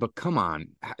either. But come on,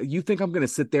 you think I'm going to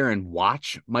sit there and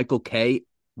watch Michael Kay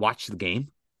watch the game?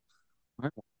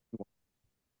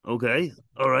 Okay.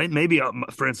 All right. Maybe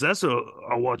Francesa,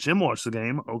 I'll watch him watch the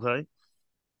game. Okay.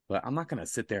 But I'm not going to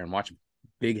sit there and watch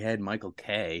big head Michael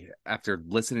Kay after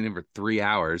listening to him for 3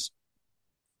 hours.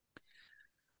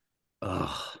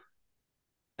 Ugh.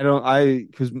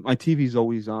 Because my TV's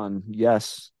always on.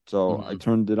 Yes. So I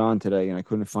turned it on today and I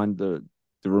couldn't find the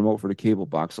remote for the cable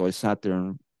box. So I sat there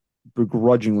and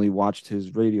begrudgingly watched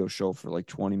his radio show for like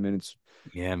 20 minutes.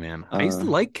 Yeah, man. I used to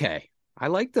like Kay. I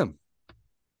liked him.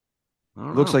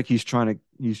 It looks like he's trying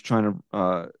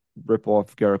to rip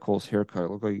off Gerrit Cole's haircut. It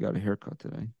looked like he got a haircut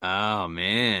today. Oh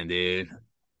man, dude.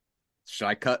 Should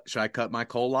I cut my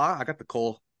Cole lock? I got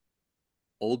the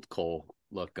old Cole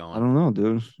look going. I don't know,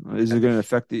 dude. Is it going to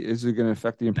affect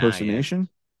the impersonation?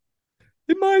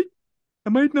 It might. I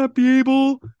might not be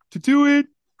able to do it.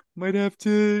 Might have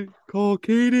to call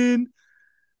Caden,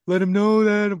 let him know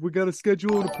that we got to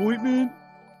schedule an appointment.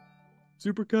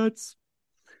 Supercuts.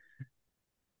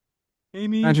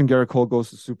 Amy. Imagine Gerrit Cole goes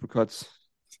to Supercuts.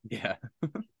 Yeah.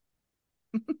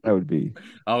 That would be.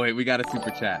 Oh, wait, we got a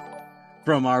super chat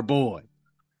from our boy,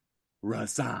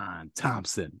 Rasan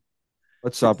Thompson.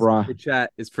 What's up, Ra? Super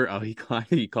chat is for, he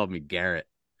called me Garrett.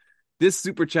 This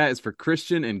super chat is for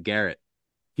Christian and Garrett.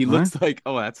 He looks like,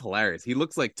 that's hilarious. He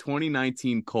looks like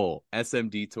 2019 Cole,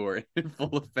 SMD tour in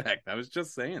full effect. I was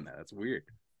just saying that. That's weird.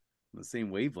 The same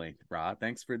wavelength, Ra.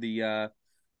 Thanks for the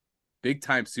big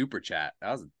time super chat.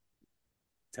 That was a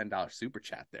 $10 super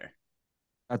chat there.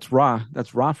 That's raw.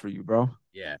 That's raw for you, bro.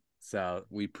 Yeah. So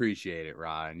we appreciate it,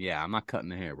 Ra. And yeah, I'm not cutting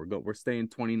the hair. We're staying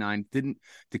 29. Did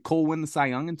Cole win the Cy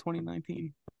Young in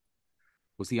 2019?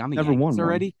 Was he on the Never Yankees won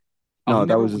already? No,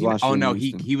 that was his last year. Oh no,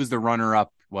 he was the runner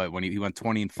up. What, when he went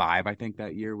 20-5, I think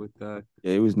that year with Yeah,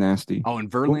 it was nasty. Oh, and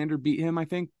Verlander beat him, I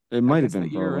think. It might have been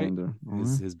year, Verlander.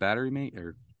 Right? His battery mate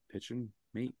or pitching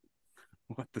mate.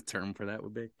 What the term for that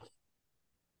would be?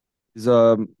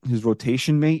 His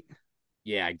rotation mate.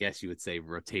 Yeah, I guess you would say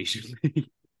rotation mate.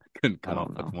 I couldn't cut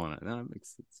off with one. No,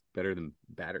 it's better than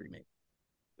battery mate.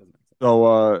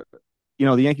 So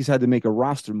the Yankees had to make a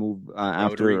roster move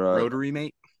after Rotary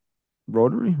mate.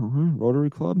 Rotary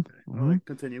Club. All right,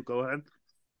 continue. Go ahead.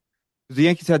 The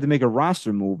Yankees had to make a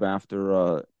roster move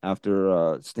after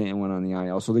Stanton went on the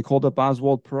IL, so they called up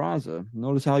Oswald Peraza.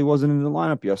 Notice how he wasn't in the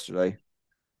lineup yesterday.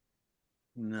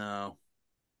 No.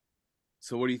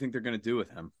 So what do you think they're going to do with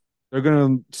him? They're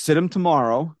going to sit him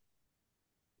tomorrow,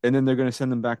 and then they're going to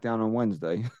send him back down on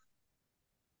Wednesday.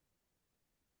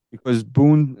 Because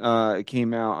Boone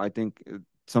came out, I think, at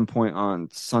some point on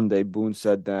Sunday. Boone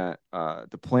said that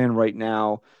the plan right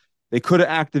now, they could have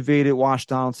activated Wash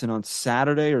Donaldson on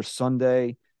Saturday or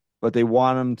Sunday, but they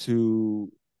want him to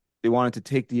They wanted to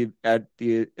take the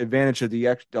advantage of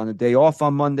on the day off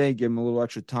on Monday, give him a little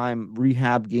extra time,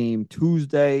 rehab game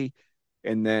Tuesday,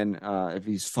 and then if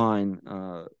he's fine,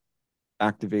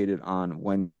 activated on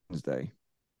Wednesday.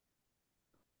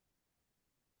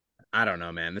 I don't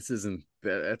know, man.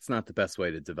 That's not the best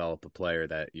way to develop a player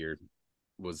that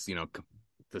was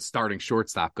the starting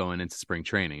shortstop going into spring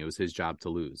training. It was his job to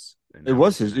lose. It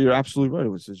was his. You're absolutely right. It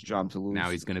was his job to lose. Now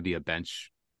he's going to be a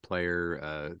bench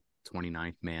player,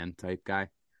 29th man type guy,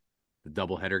 the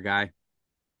doubleheader guy.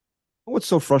 What's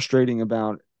so frustrating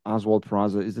about Oswald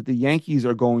Peraza is that the Yankees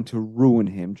are going to ruin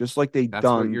him, just like they've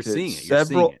done to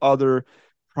several other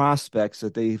prospects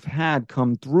that they've had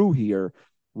come through here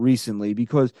recently,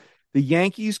 because the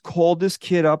Yankees called this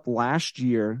kid up last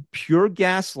year, pure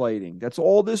gaslighting. That's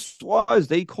all this was.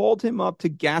 They called him up to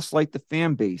gaslight the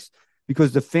fan base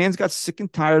because the fans got sick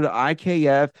and tired of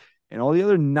IKF and all the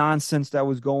other nonsense that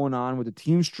was going on with the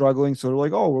team struggling. So they're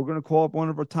like, oh, we're going to call up one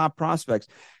of our top prospects.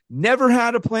 Never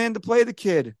had a plan to play the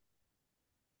kid.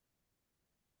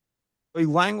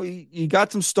 He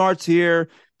got some starts here.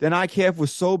 Then IKF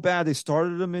was so bad they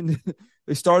started him in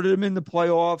the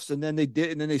playoffs, and then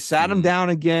they sat him down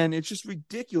again. It's just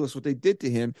ridiculous what they did to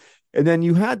him. And then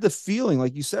you had the feeling,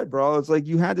 like you said, bro, it's like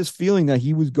you had this feeling that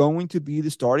he was going to be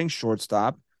the starting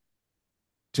shortstop.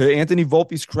 To Anthony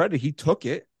Volpe's credit, he took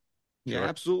it.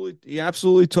 Sure. He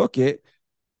absolutely took it.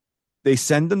 They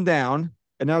send him down,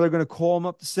 and now they're going to call him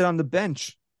up to sit on the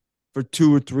bench for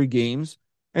 2 or 3 games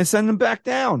and send him back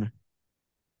down.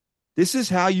 This is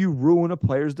how you ruin a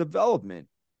player's development.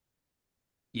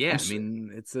 Yeah, I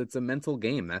mean, it's a mental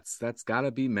game. That's got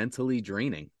to be mentally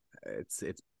draining. It's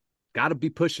got to be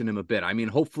pushing him a bit. I mean,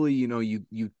 hopefully,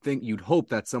 you'd hope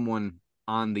that someone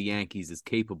on the Yankees is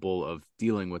capable of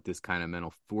dealing with this kind of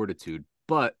mental fortitude.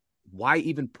 But why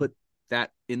even put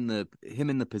that him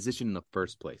in the position in the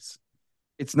first place?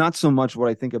 It's not so much what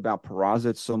I think about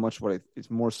Peraza. It's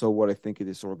more so what I think of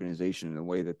this organization and the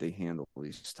way that they handle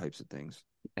these types of things.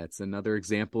 That's another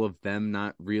example of them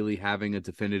not really having a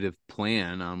definitive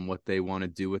plan on what they want to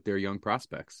do with their young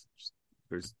prospects.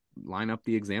 Line up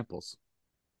the examples.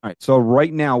 All right. So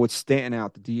right now, what's standing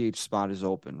out, the DH spot is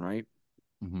open, right?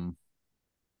 Mm-hmm.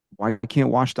 Why can't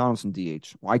Wash Donaldson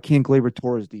DH? Why can't Gleyber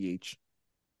Torres DH?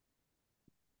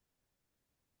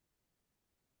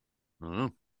 I don't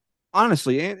know.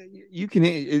 Honestly, you can.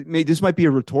 This might be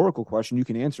a rhetorical question. You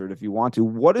can answer it if you want to.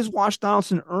 What has Wash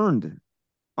Donaldson earned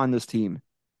on this team?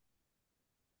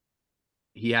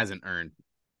 He hasn't earned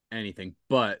anything,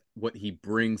 but what he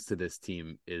brings to this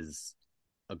team is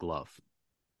a glove.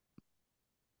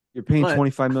 You're paying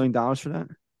 $25 million for that?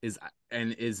 Is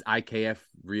IKF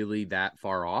really that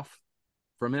far off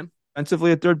from him?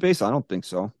 Offensively at third base? I don't think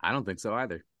so. I don't think so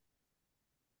either.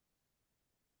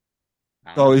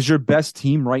 So is your best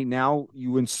team right now,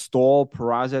 you install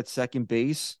Peraza at second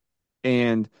base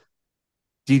and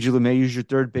DJ LeMahieu is your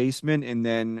third baseman, and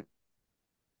then,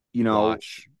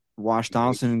 Wash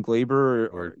Donaldson and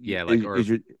Gleyber,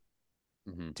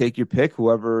 take your pick,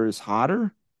 whoever is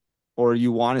hotter, or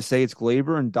you want to say it's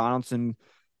Gleyber and Donaldson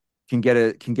can get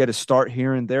a start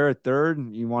here and there at third,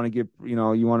 and you want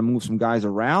to move some guys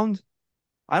around.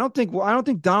 I don't think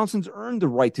Donaldson's earned the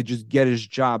right to just get his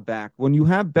job back when you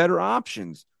have better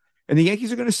options. And the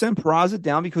Yankees are going to send Peraza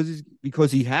down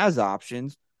because he has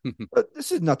options. But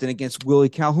this is nothing against Willie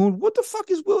Calhoun. What the fuck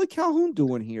is Willie Calhoun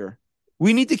doing here?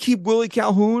 We need to keep Willie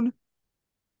Calhoun.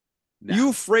 No. You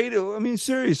afraid of? I mean,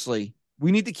 seriously,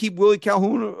 we need to keep Willie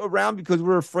Calhoun around because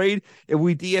we're afraid if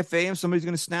we DFA him, somebody's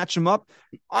going to snatch him up.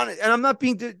 And I'm not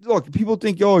being look. People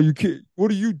think, oh, you can't. What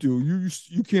do?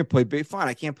 You can't play baseball. Fine,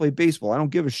 I can't play baseball. I don't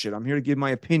give a shit. I'm here to give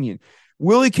my opinion.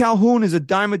 Willie Calhoun is a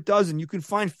dime a dozen. You can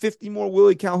find 50 more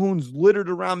Willie Calhouns littered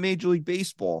around Major League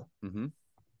Baseball. Mm-hmm.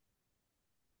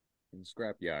 In the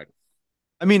scrapyard.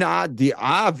 I mean, the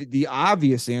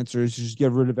obvious answer is just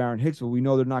get rid of Aaron Hicks, but we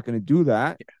know they're not going to do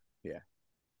that. Yeah.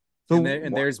 So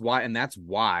that's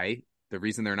why the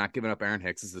reason they're not giving up Aaron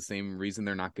Hicks is the same reason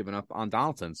they're not giving up on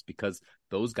Donaldson's, because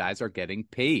those guys are getting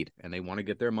paid and they want to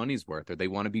get their money's worth, or they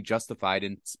want to be justified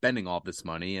in spending all this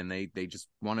money, and they just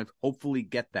want to hopefully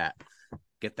get that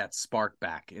spark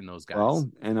back in those guys. Well,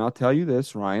 and I'll tell you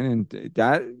this, Ryan, and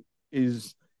that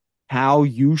is how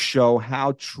you show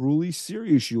how truly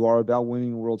serious you are about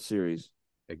winning a World Series.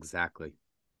 Exactly.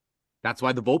 That's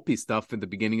why the Volpe stuff at the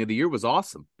beginning of the year was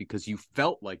awesome, because you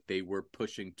felt like they were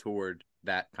pushing toward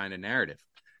that kind of narrative,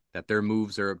 that they're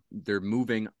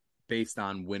moving based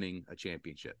on winning a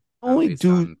championship. Only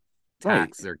do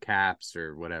tax or caps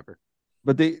or whatever.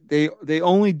 But they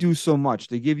only do so much.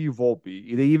 They give you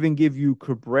Volpe. They even give you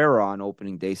Cabrera on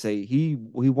opening day. Say he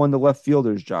won the left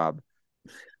fielder's job.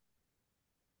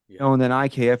 Yeah. And then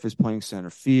IKF is playing center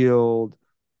field,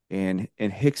 and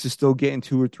Hicks is still getting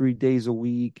 2 or 3 days a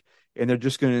week, and they're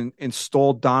just going to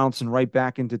install Donaldson right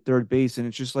back into third base, and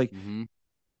it's just like, Mm-hmm.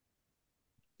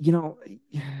 you know,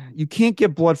 you can't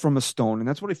get blood from a stone, and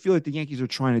that's what I feel like the Yankees are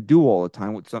trying to do all the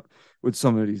time with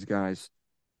some of these guys.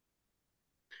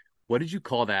 What did you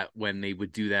call that when they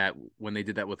would do that? When they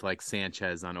did that with like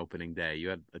Sanchez on opening day, you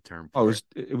had a term Oh, for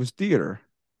it. it was theater.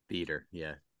 Theater,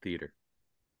 yeah, theater,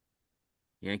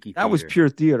 Yankee That was theater. pure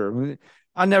theater. I mean,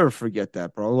 I'll never forget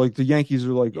that, bro. Like the Yankees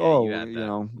are like, Yeah, you oh, had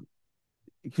that.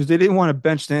 because they didn't want to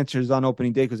bench Sanchez on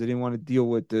opening day because they didn't want to deal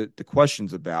with the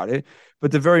questions about it.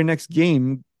 But the very next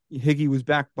game, Higgy was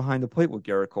back behind the plate with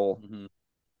Gerrit Cole. Mm-hmm.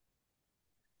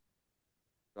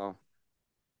 So,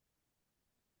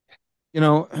 you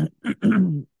know,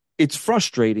 it's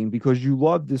frustrating because you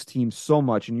love this team so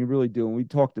much, and you really do. And we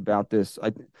talked about this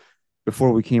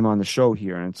before we came on the show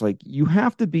here, and it's like you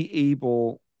have to be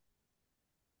able.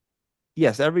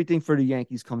 Yes, everything for the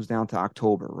Yankees comes down to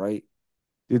October, right?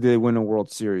 Did they win a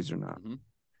World Series or not? Mm-hmm.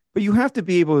 But you have to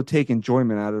be able to take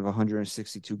enjoyment out of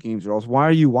 162 games, or else why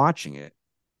are you watching it?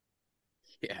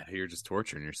 Yeah, you're just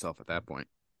torturing yourself at that point.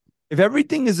 If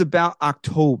everything is about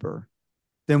October,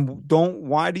 then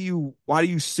why do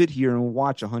you sit here and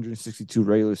watch 162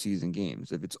 regular season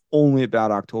games if it's only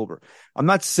about October? I'm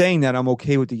not saying that I'm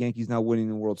okay with the Yankees not winning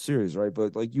the World Series, right?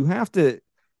 But like you have to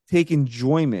take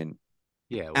enjoyment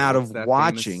Yeah, well, out what's of that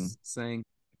watching famous saying?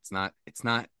 It's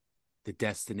not the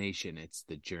destination, it's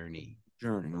the journey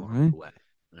journey, along okay? the way.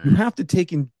 All You right. have to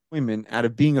take enjoyment out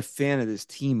of being a fan of this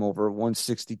team over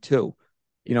 162.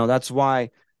 Yeah. That's why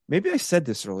maybe I said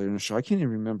this earlier in the show. I can't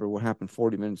even remember what happened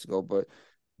 40 minutes ago, but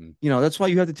Mm. that's why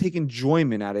you have to take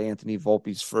enjoyment out of Anthony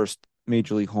Volpe's first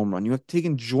major league home run. You have to take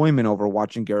enjoyment over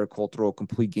watching Gerrit Cole throw a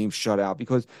complete game shutout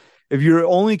because if you're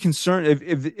only concerned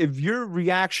if your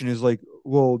reaction is like,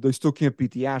 well, they still can't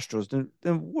beat the Astros,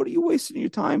 then what are you wasting your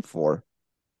time for?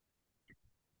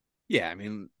 Yeah, I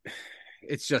mean,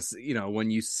 it's just, when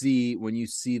you see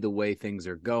the way things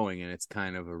are going and it's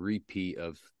kind of a repeat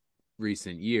of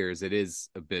recent years, it is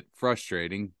a bit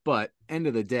frustrating, but end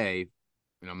of the day,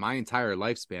 my entire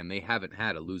lifespan they haven't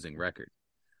had a losing record.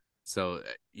 So,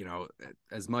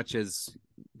 as much as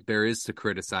there is to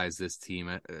criticize this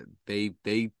team,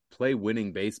 they play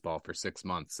winning baseball for 6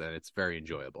 months and it's very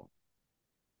enjoyable.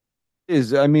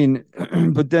 I mean,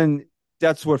 but then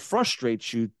that's what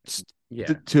frustrates you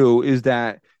Yeah. too, is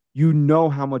that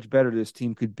how much better this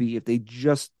team could be if they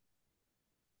just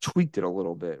tweaked it a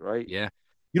little bit, right? Yeah.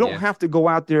 You don't Yeah. have to go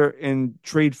out there and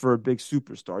trade for a big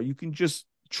superstar. You can just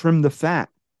trim the fat.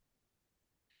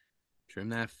 Trim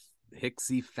that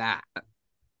Hicksy fat.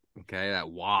 Okay, that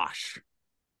wash.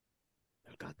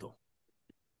 El gato.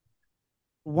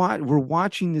 We're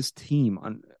watching this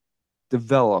team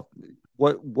develop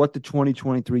what the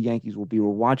 2023 Yankees will be. We're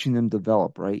watching them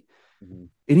develop, right? Mm-hmm.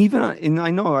 And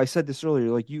I know I said this earlier,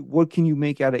 like what can you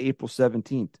make out of April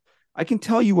 17th? I can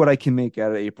tell you what I can make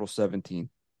out of April 17th.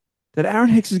 That Aaron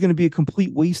Hicks is going to be a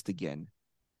complete waste again.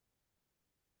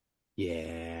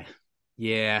 Yeah.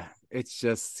 Yeah. It's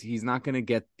just he's not going to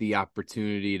get the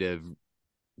opportunity to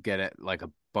get it like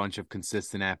a bunch of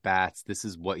consistent at bats. This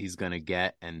is what he's going to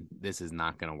get, and this is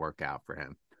not going to work out for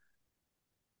him.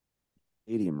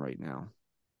 Stadium right now.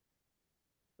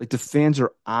 Like the fans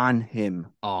are on him.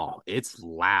 Oh, it's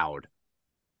loud.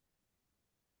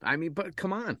 I mean, but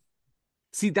come on.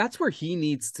 See, that's where he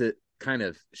needs to kind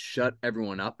of shut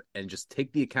everyone up and just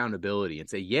take the accountability and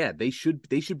say, yeah, they should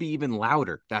be even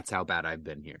louder. That's how bad I've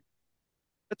been here.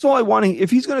 That's all I want to.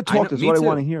 If he's going to I know, talk, that's me what I too.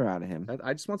 want to hear out of him.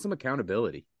 I just want some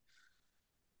accountability.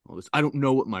 Well, I don't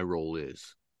know what my role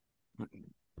is.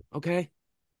 Okay.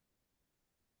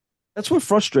 That's what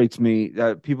frustrates me.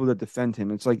 That people that defend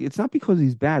him, it's like it's not because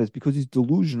he's bad. It's because he's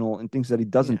delusional and thinks that he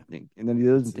doesn't think, and then he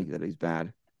doesn't think that he's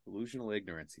bad. Delusional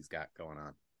ignorance he's got going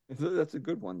on. That's a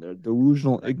good one there.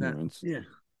 Delusional Like that. ignorance. Yeah.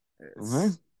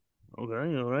 Okay.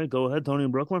 Okay, all right. Go ahead, Tony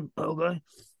in Brooklyn. Okay.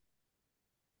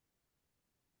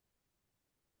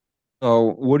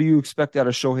 So, what do you expect out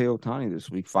of Shohei Ohtani this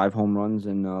week? 5 home runs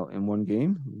in one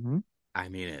game. Mm-hmm. I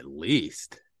mean, at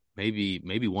least maybe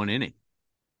one inning,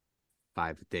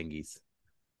 5 dingies.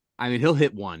 I mean, he'll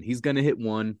hit one. He's gonna hit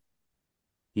one.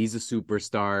 He's a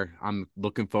superstar. I'm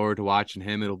looking forward to watching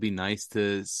him. It'll be nice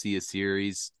to see a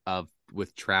series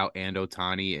with Trout and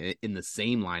Ohtani in the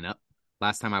same lineup.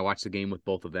 Last time I watched the game with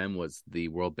both of them was the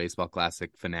World Baseball Classic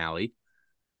finale,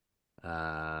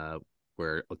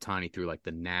 where Ohtani threw like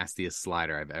the nastiest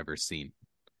slider I've ever seen.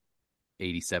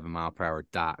 87-mile-per-hour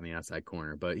dot in the outside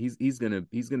corner, but he's gonna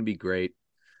be great.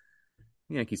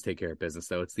 The Yankees take care of business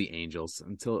though. It's the Angels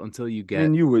until you get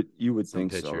And you would some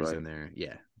think so, pitchers right? in there.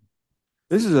 Yeah,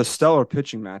 This is a stellar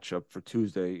pitching matchup for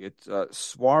Tuesday. It's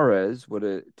Suarez with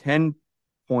a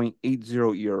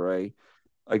 10.80 ERA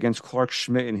against Clark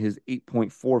Schmidt in his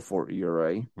 8.44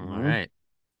 ERA. All All right.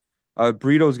 right.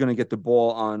 Brito's going to get the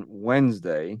ball on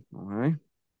Wednesday. All right.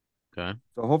 Okay.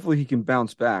 So hopefully he can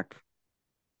bounce back.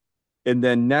 And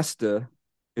then Nesta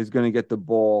is going to get the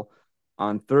ball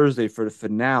on Thursday for the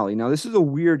finale. Now, this is a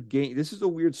weird game. This is a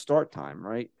weird start time,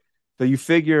 right? So you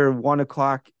figure 1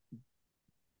 o'clock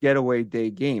getaway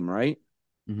day game, right?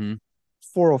 Mm-hmm.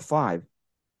 4:05.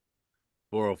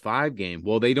 405 game.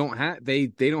 Well, they don't have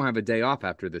a day off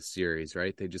after this series,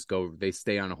 right? They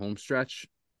stay on a home stretch.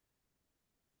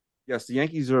 Yes, the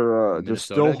Yankees are they're Minnesota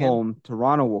still again? home.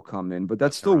 Toronto will come in, but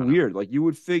that's still Toronto. weird. Like you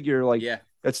would figure like Yeah.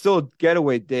 that's still a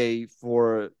getaway day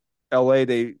for LA.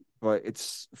 But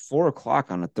it's 4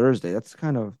 o'clock on a Thursday. That's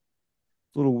kind of a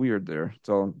little weird there.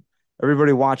 So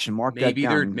everybody watching, mark that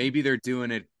down. Maybe they're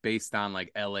doing it based on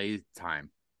like LA time.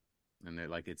 And they're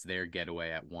like it's their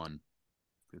getaway at 1.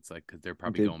 It's like cuz they're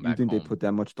probably going You back think they home. put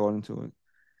that much thought into it?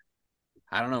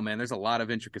 I don't know, man. There's a lot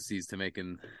of intricacies to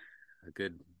making a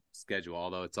good schedule,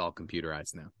 although it's all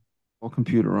computerized now. All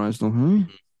computerized, though, huh?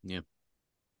 Yeah.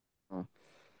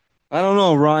 I don't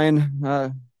know,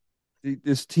 Ryan.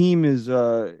 This team is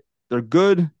they're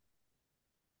good,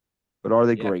 but are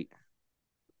they Yeah. great?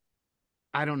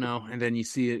 I don't know. And then you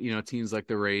see it, teams like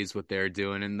the Rays, what they're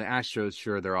doing, and the Astros.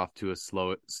 Sure, they're off to a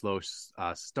slow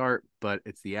start, but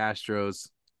it's the Astros.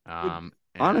 And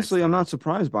I Honestly, still I'm know. not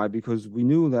surprised by it because we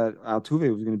knew that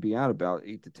Altuve was going to be out about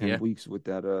 8 to 10 Yeah, weeks with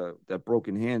that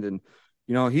broken hand, and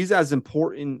he's as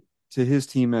important to his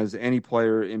team as any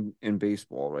player in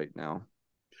baseball right now.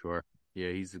 sure.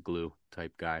 Yeah, he's a glue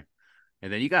type guy.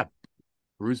 And then you got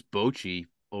Bruce Bochy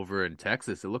over in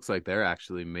Texas. It looks like they're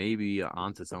actually maybe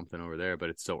onto something over there, but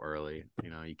it's so early.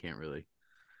 You can't really.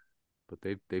 But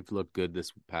they've looked good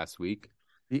this past week.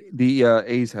 The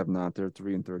A's have not. They're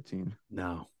 3-13.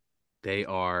 No, they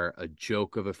are a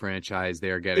joke of a franchise. They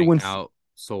are They getting win.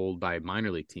 outsold by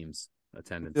minor league teams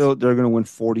attendance. They're going to win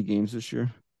 40 games this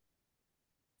year.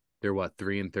 They're what,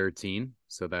 3-13?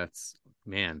 So that's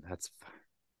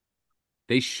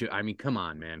they should. I mean, come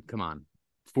on, man, come on,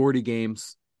 40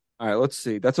 games. All right, let's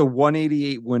see. That's a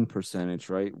 188 win percentage,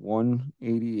 right?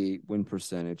 188 win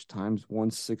percentage times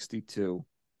 162.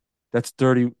 That's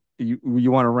 30. You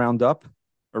want to round up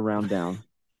or round down?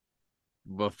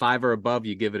 But 5 or above,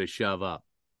 you give it a shove up.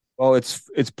 Well, it's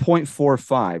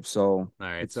 0.45, so All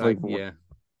right, it's so like yeah,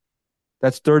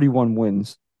 that's 31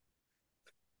 wins.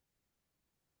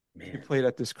 They man. played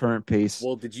at this current pace.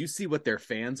 Well, did you see what their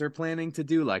fans are planning to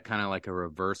do? Like kind of like a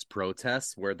reverse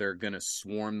protest where they're going to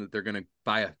swarm, that they're going to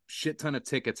buy a shit ton of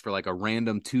tickets for like a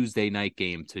random Tuesday night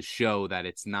game to show that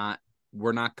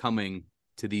we're not coming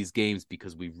to these games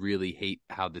because we really hate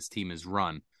how this team is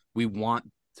run. We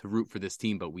want to root for this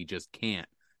team, but we just can't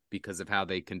because of how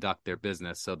they conduct their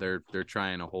business. So they're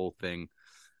trying a whole thing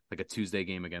like a Tuesday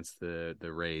game against the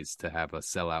Rays to have a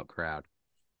sellout crowd.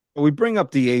 But we bring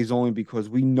up the A's only because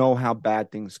we know how bad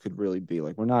things could really be.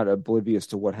 Like we're not oblivious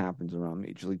to what happens around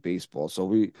Major League Baseball.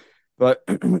 But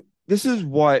this is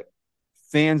what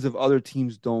fans of other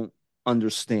teams don't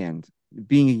understand.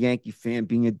 Being a Yankee fan,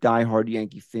 being a diehard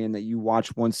Yankee fan, that you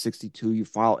watch 162, you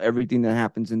follow everything that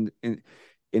happens in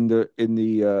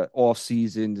the off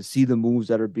season to see the moves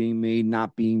that are being made,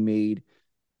 not being made.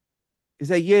 Is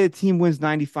that the team wins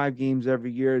 95 games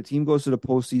every year. The team goes to the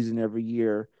postseason every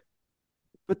year,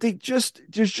 but they just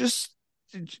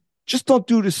don't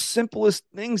do the simplest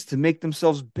things to make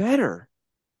themselves better,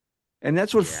 and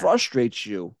that's what Yeah. frustrates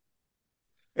you.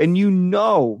 And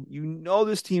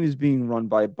this team is being run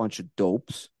by a bunch of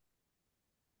dopes.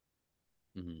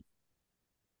 Mm-hmm.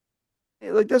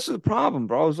 Like that's the problem,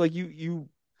 bro. It's like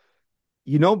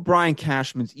Brian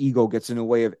Cashman's ego gets in the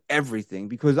way of everything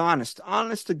because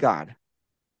honest to God,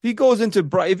 if he goes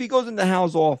into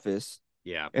Hal's office,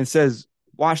 Yeah. and says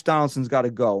Wash Donaldson's got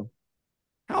to go,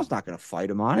 Hal's not going to fight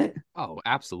him on it. Oh,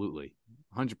 absolutely.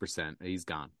 100%. He's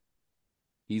gone.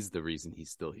 He's the reason he's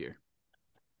still here.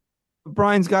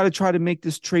 Brian's got to try to make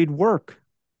this trade work.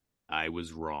 I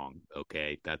was wrong.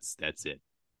 Okay, that's it.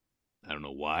 I don't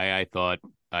know why I thought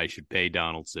I should pay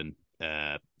Donaldson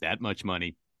that much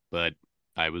money, but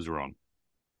I was wrong.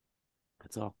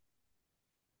 That's all.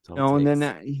 That's all it And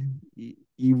takes. then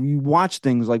you watch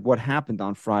things like what happened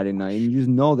on Friday night, and you just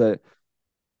know that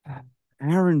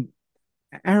Aaron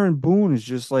Boone is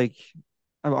just like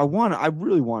I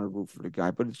really want to root for the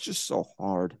guy, but it's just so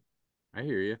hard. I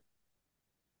hear you.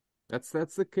 That's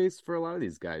the case for a lot of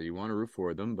these guys. You want to root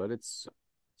for them, but it's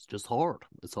just hard.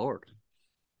 It's hard.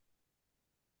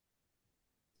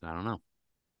 I don't know.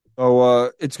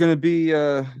 So it's going to be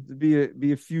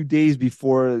a few days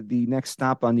before the next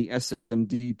stop on the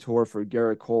SMD tour for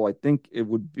Gerrit Cole. I think it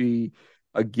would be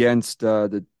against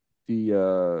the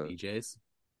DJs.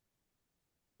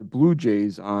 the Blue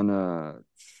Jays on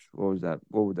what was that?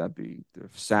 What would that be?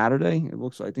 Saturday? It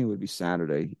looks like I think it would be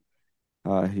Saturday.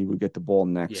 He would get the ball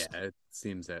Yeah, next. it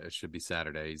seems that it should be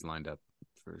Saturday. He's lined up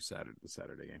for the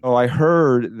Saturday game. Oh, I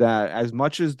heard that as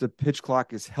much as the pitch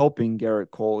clock is helping Gerrit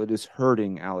Cole, it is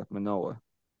hurting Alek Manoah.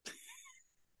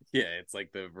 Yeah, it's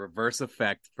like the reverse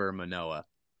effect for Manoah.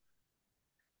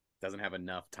 Doesn't have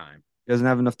enough time. He doesn't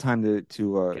have enough time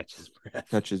to Catch his breath.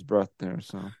 catch his breath there.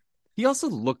 So He also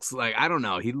looks like, I don't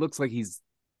know, he looks like he's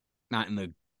not in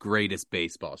the greatest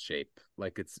baseball shape.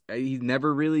 Like he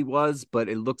never really was, but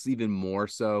it looks even more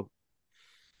so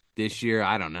this year.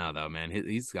 I don't know though, man.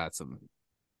 He's got some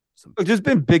look, there's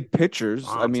been big pitchers.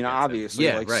 I bombs mean, against him. obviously,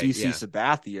 Yeah, like right. CC Yeah.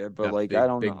 Sabathia, but Got like big, I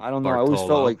don't know. big I don't know. I always felt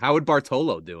Bartolo. like How would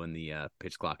Bartolo do in the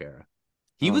pitch clock era? I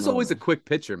He don't was always know. a quick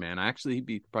pitcher, man. Actually, he'd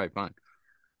be probably fine.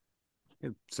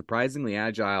 Surprisingly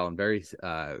agile and very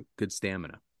good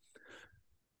stamina.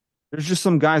 There's just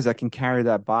some guys that can carry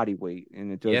that body weight, and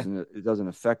Yeah. it doesn't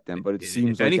affect them. But it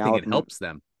seems If like anything, Alec, it helps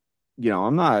them.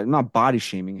 I'm not body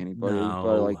shaming anybody,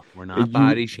 but like No, we're it, not you,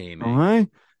 body all shaming. right.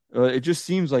 It just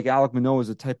seems like Alec Manoah is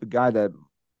the type of guy that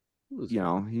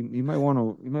Loser. he might want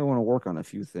to work on a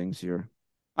few things here.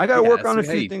 I got to work Yes, on a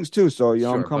few hey, things too. So I'm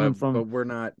sure, coming but from we're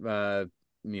not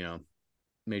you know,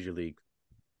 major league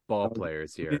ball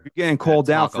players you're here getting that called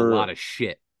out talk a for lot of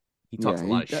shit. He talks yeah. a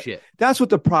lot of shit. That's what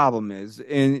the problem is,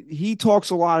 and he talks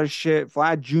a lot of shit.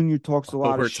 Vlad Jr. talks a Oh,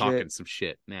 lot of we're shit. talking some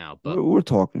shit now, but We're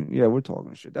talking, yeah, we're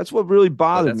talking shit. That's what really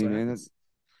bothered that's me, what man. happens.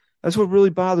 That's what really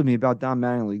bothered me about Don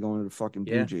Mattingly going to the fucking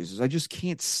Blue Yeah. Jays is I just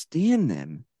can't stand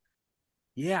them.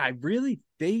 Yeah,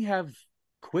 they have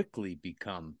quickly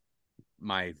become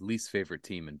my least favorite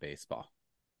team in baseball.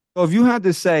 So if you had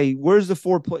to say, where's the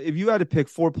if you had to pick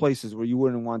four places where you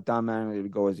wouldn't want Don Mattingly to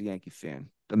go as a Yankee fan,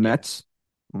 the Yeah. Mets,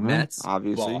 okay, Mets,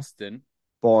 obviously, Boston,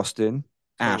 Boston,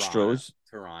 Toronto, Astros,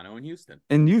 Toronto, and Houston.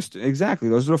 and Houston. Exactly,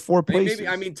 those are the four Maybe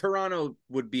places. Toronto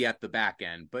would be at the back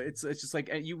end, but it's just like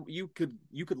you could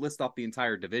list off the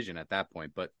entire division at that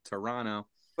point. But Toronto,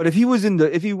 But if he went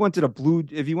to if he went to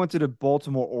the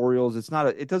Baltimore Orioles,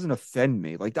 it doesn't offend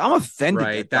me. Like I'm offended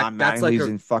right? that Don That's like Mattingly's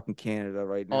in fucking Canada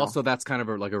right now. also that's kind of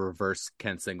like a reverse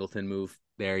Ken Singleton move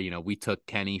there. You know, we took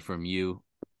Kenny from you,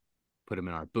 put him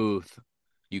in our booth.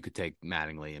 You could take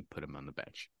Mattingly and put him on the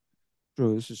bench.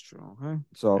 True, this is true. Okay,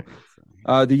 so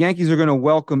the Yankees are going to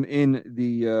welcome in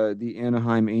the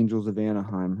Anaheim Angels of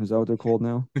Anaheim. Is that what they're called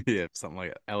now? Yeah, something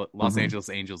like Los Angeles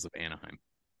Angels of Anaheim.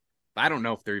 I don't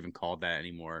know if they're even called that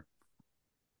anymore.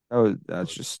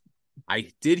 That's just. I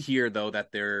did hear though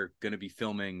that they're going to be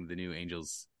filming the new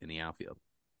Angels in the outfield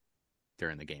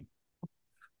during the game.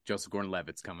 Joseph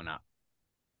Gordon-Levitt's coming up.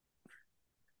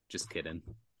 Just kidding.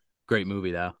 Great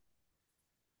movie though.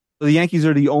 The Yankees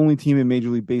are the only team in Major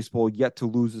League Baseball yet to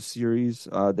lose a series.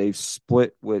 They've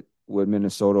split with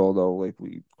Minnesota, although like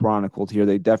we chronicled here,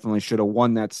 they definitely should have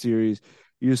won that series.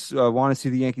 You just want to see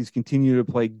the Yankees continue to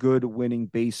play good, winning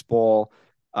baseball.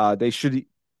 They should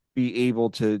be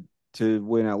able to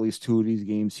win at least two of these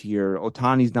games here.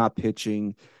 Otani's not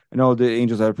pitching. I know the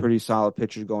Angels have a pretty solid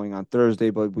pitcher going on Thursday,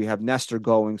 but we have Nestor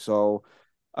going, so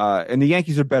and the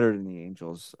Yankees are better than the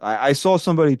Angels. I saw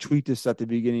somebody tweet this at the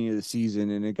beginning of the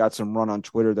season, and it got some run on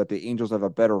Twitter that the Angels have a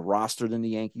better roster than the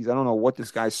Yankees. I don't know what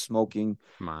this guy's smoking.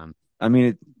 Come on. I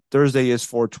mean, Thursday is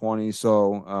 420,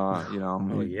 so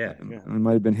Oh, yeah. we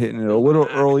might have been hitting it a little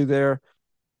early there.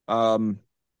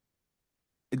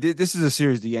 This is a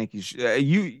series the Yankees.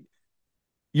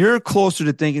 You're closer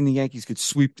to thinking the Yankees could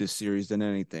sweep this series than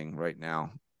anything right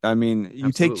now. I mean,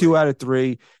 you take 2 out of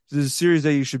 3. This is a series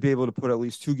that you should be able to put at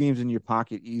least 2 games in your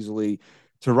pocket easily.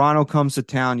 Toronto comes to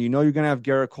town. You know you're going to have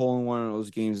Gerrit Cole in one of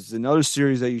those games. It's another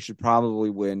series that you should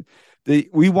probably win.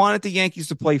 We wanted the Yankees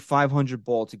to play 500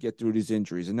 ball to get through these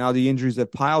injuries, and now the injuries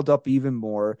have piled up even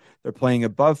more. They're playing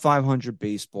above 500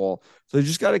 baseball, so they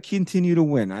just got to continue to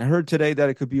win. I heard today that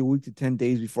it could be a week to 10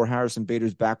 days before Harrison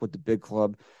Bader's back with the big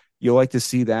club. You'll like to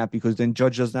see that because then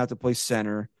Judge doesn't have to play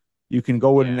center. You can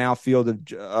go with an outfield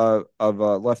of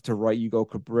left to right. You go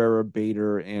Cabrera,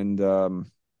 Bader, and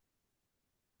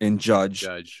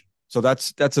Judge. So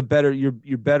that's a better you're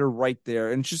better right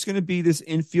there. And it's just going to be this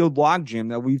infield logjam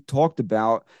that we've talked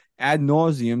about ad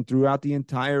nauseum throughout the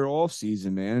entire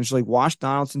offseason, man. It's like Wash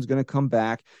Donaldson's going to come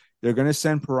back. They're going to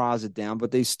send Peraza down,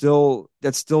 but that's still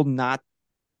not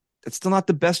that's still not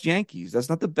the best Yankees. That's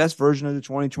not the best version of the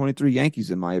 2023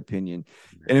 Yankees, in my opinion.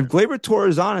 And Yeah. if Gleyber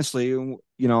Torres, honestly, you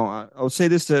know, I'll say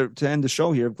this to end the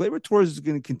show here. If Gleyber Torres is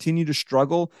going to continue to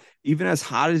struggle, even as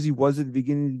hot as he was at the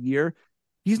beginning of the year,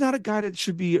 he's not a guy that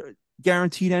should be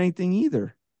guaranteed anything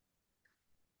either.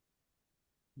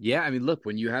 Yeah, I mean, look,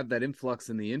 when you have that influx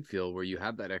in the infield where you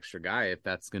have that extra guy, if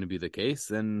that's going to be the case,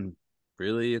 then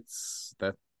really it's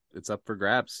up for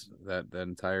grabs, that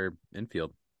entire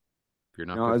infield. If you're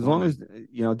not As long as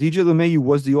DJ LeMahieu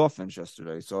was the offense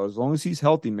yesterday, so as long as he's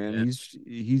healthy, man,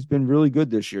 he's been really good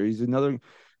this year. He's another.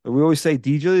 We always say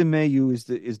DJ LeMahieu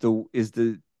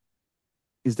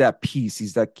is that piece.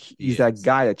 He's that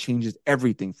guy that changes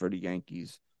everything for the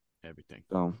Yankees. Everything.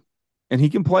 So, and he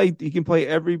can play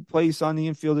every place on the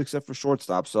infield except for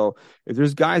shortstop. So if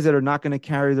there's guys that are not going to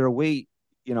carry their weight,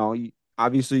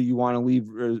 obviously you want to leave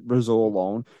Rizzo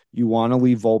alone. You want to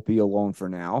leave Volpe alone for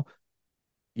now.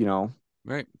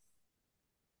 Right.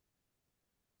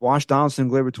 Wash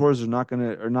Donaldson, Gleyber Torres are not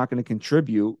gonna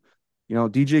contribute.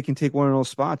 DJ can take one of those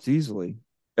spots easily.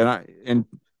 And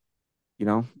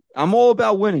I'm all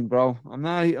about winning, bro. I'm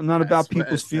not about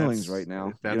people's feelings right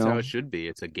now. That's how it should be.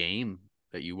 It's a game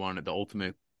that you want. The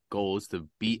ultimate goal is to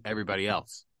beat everybody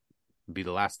else, be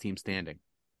the last team standing.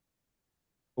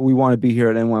 We want to be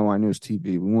here at NYY News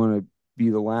TV. We want to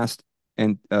be the last,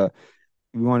 and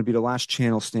we want to be the last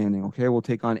channel standing. Okay, we'll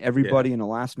take on everybody in a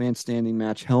last man standing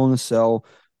match, Hell in a Cell.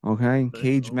 Okay,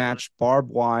 cage match, barbed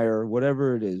wire,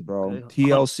 whatever it is, bro. Okay.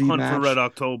 TLC Hunt match for Red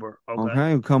October.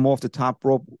 Okay, we'll come off the top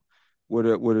rope with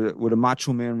a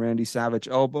Macho Man Randy Savage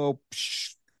elbow.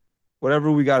 Psh, whatever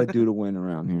we got to do to win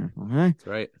around here. Okay,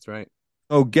 That's right.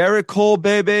 Oh, Gerrit Cole,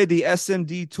 baby, the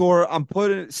SMD tour. I'm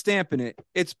stamping it.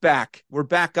 It's back. We're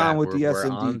back on with the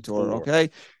SMD tour.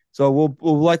 Okay. So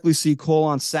we'll likely see Cole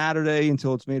on Saturday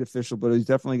until it's made official, but he's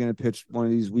definitely going to pitch one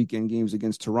of these weekend games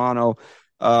against Toronto.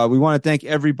 We want to thank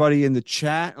everybody in the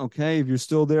chat. Okay. If you're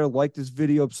still there, like this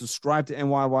video, subscribe to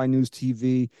NYY News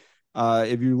TV.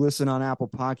 If you listen on Apple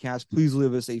Podcasts, please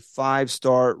leave us a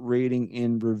 5-star rating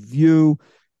and review.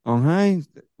 Okay.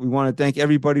 We want to thank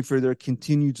everybody for their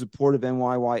continued support of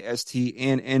NYYST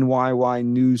and NYY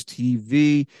News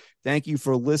TV. Thank you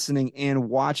for listening and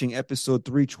watching episode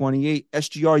 328.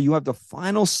 SGR, you have the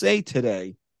final say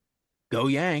today. Go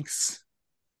Yanks.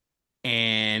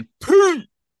 And before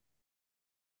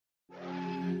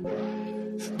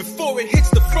it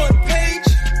hits the front page.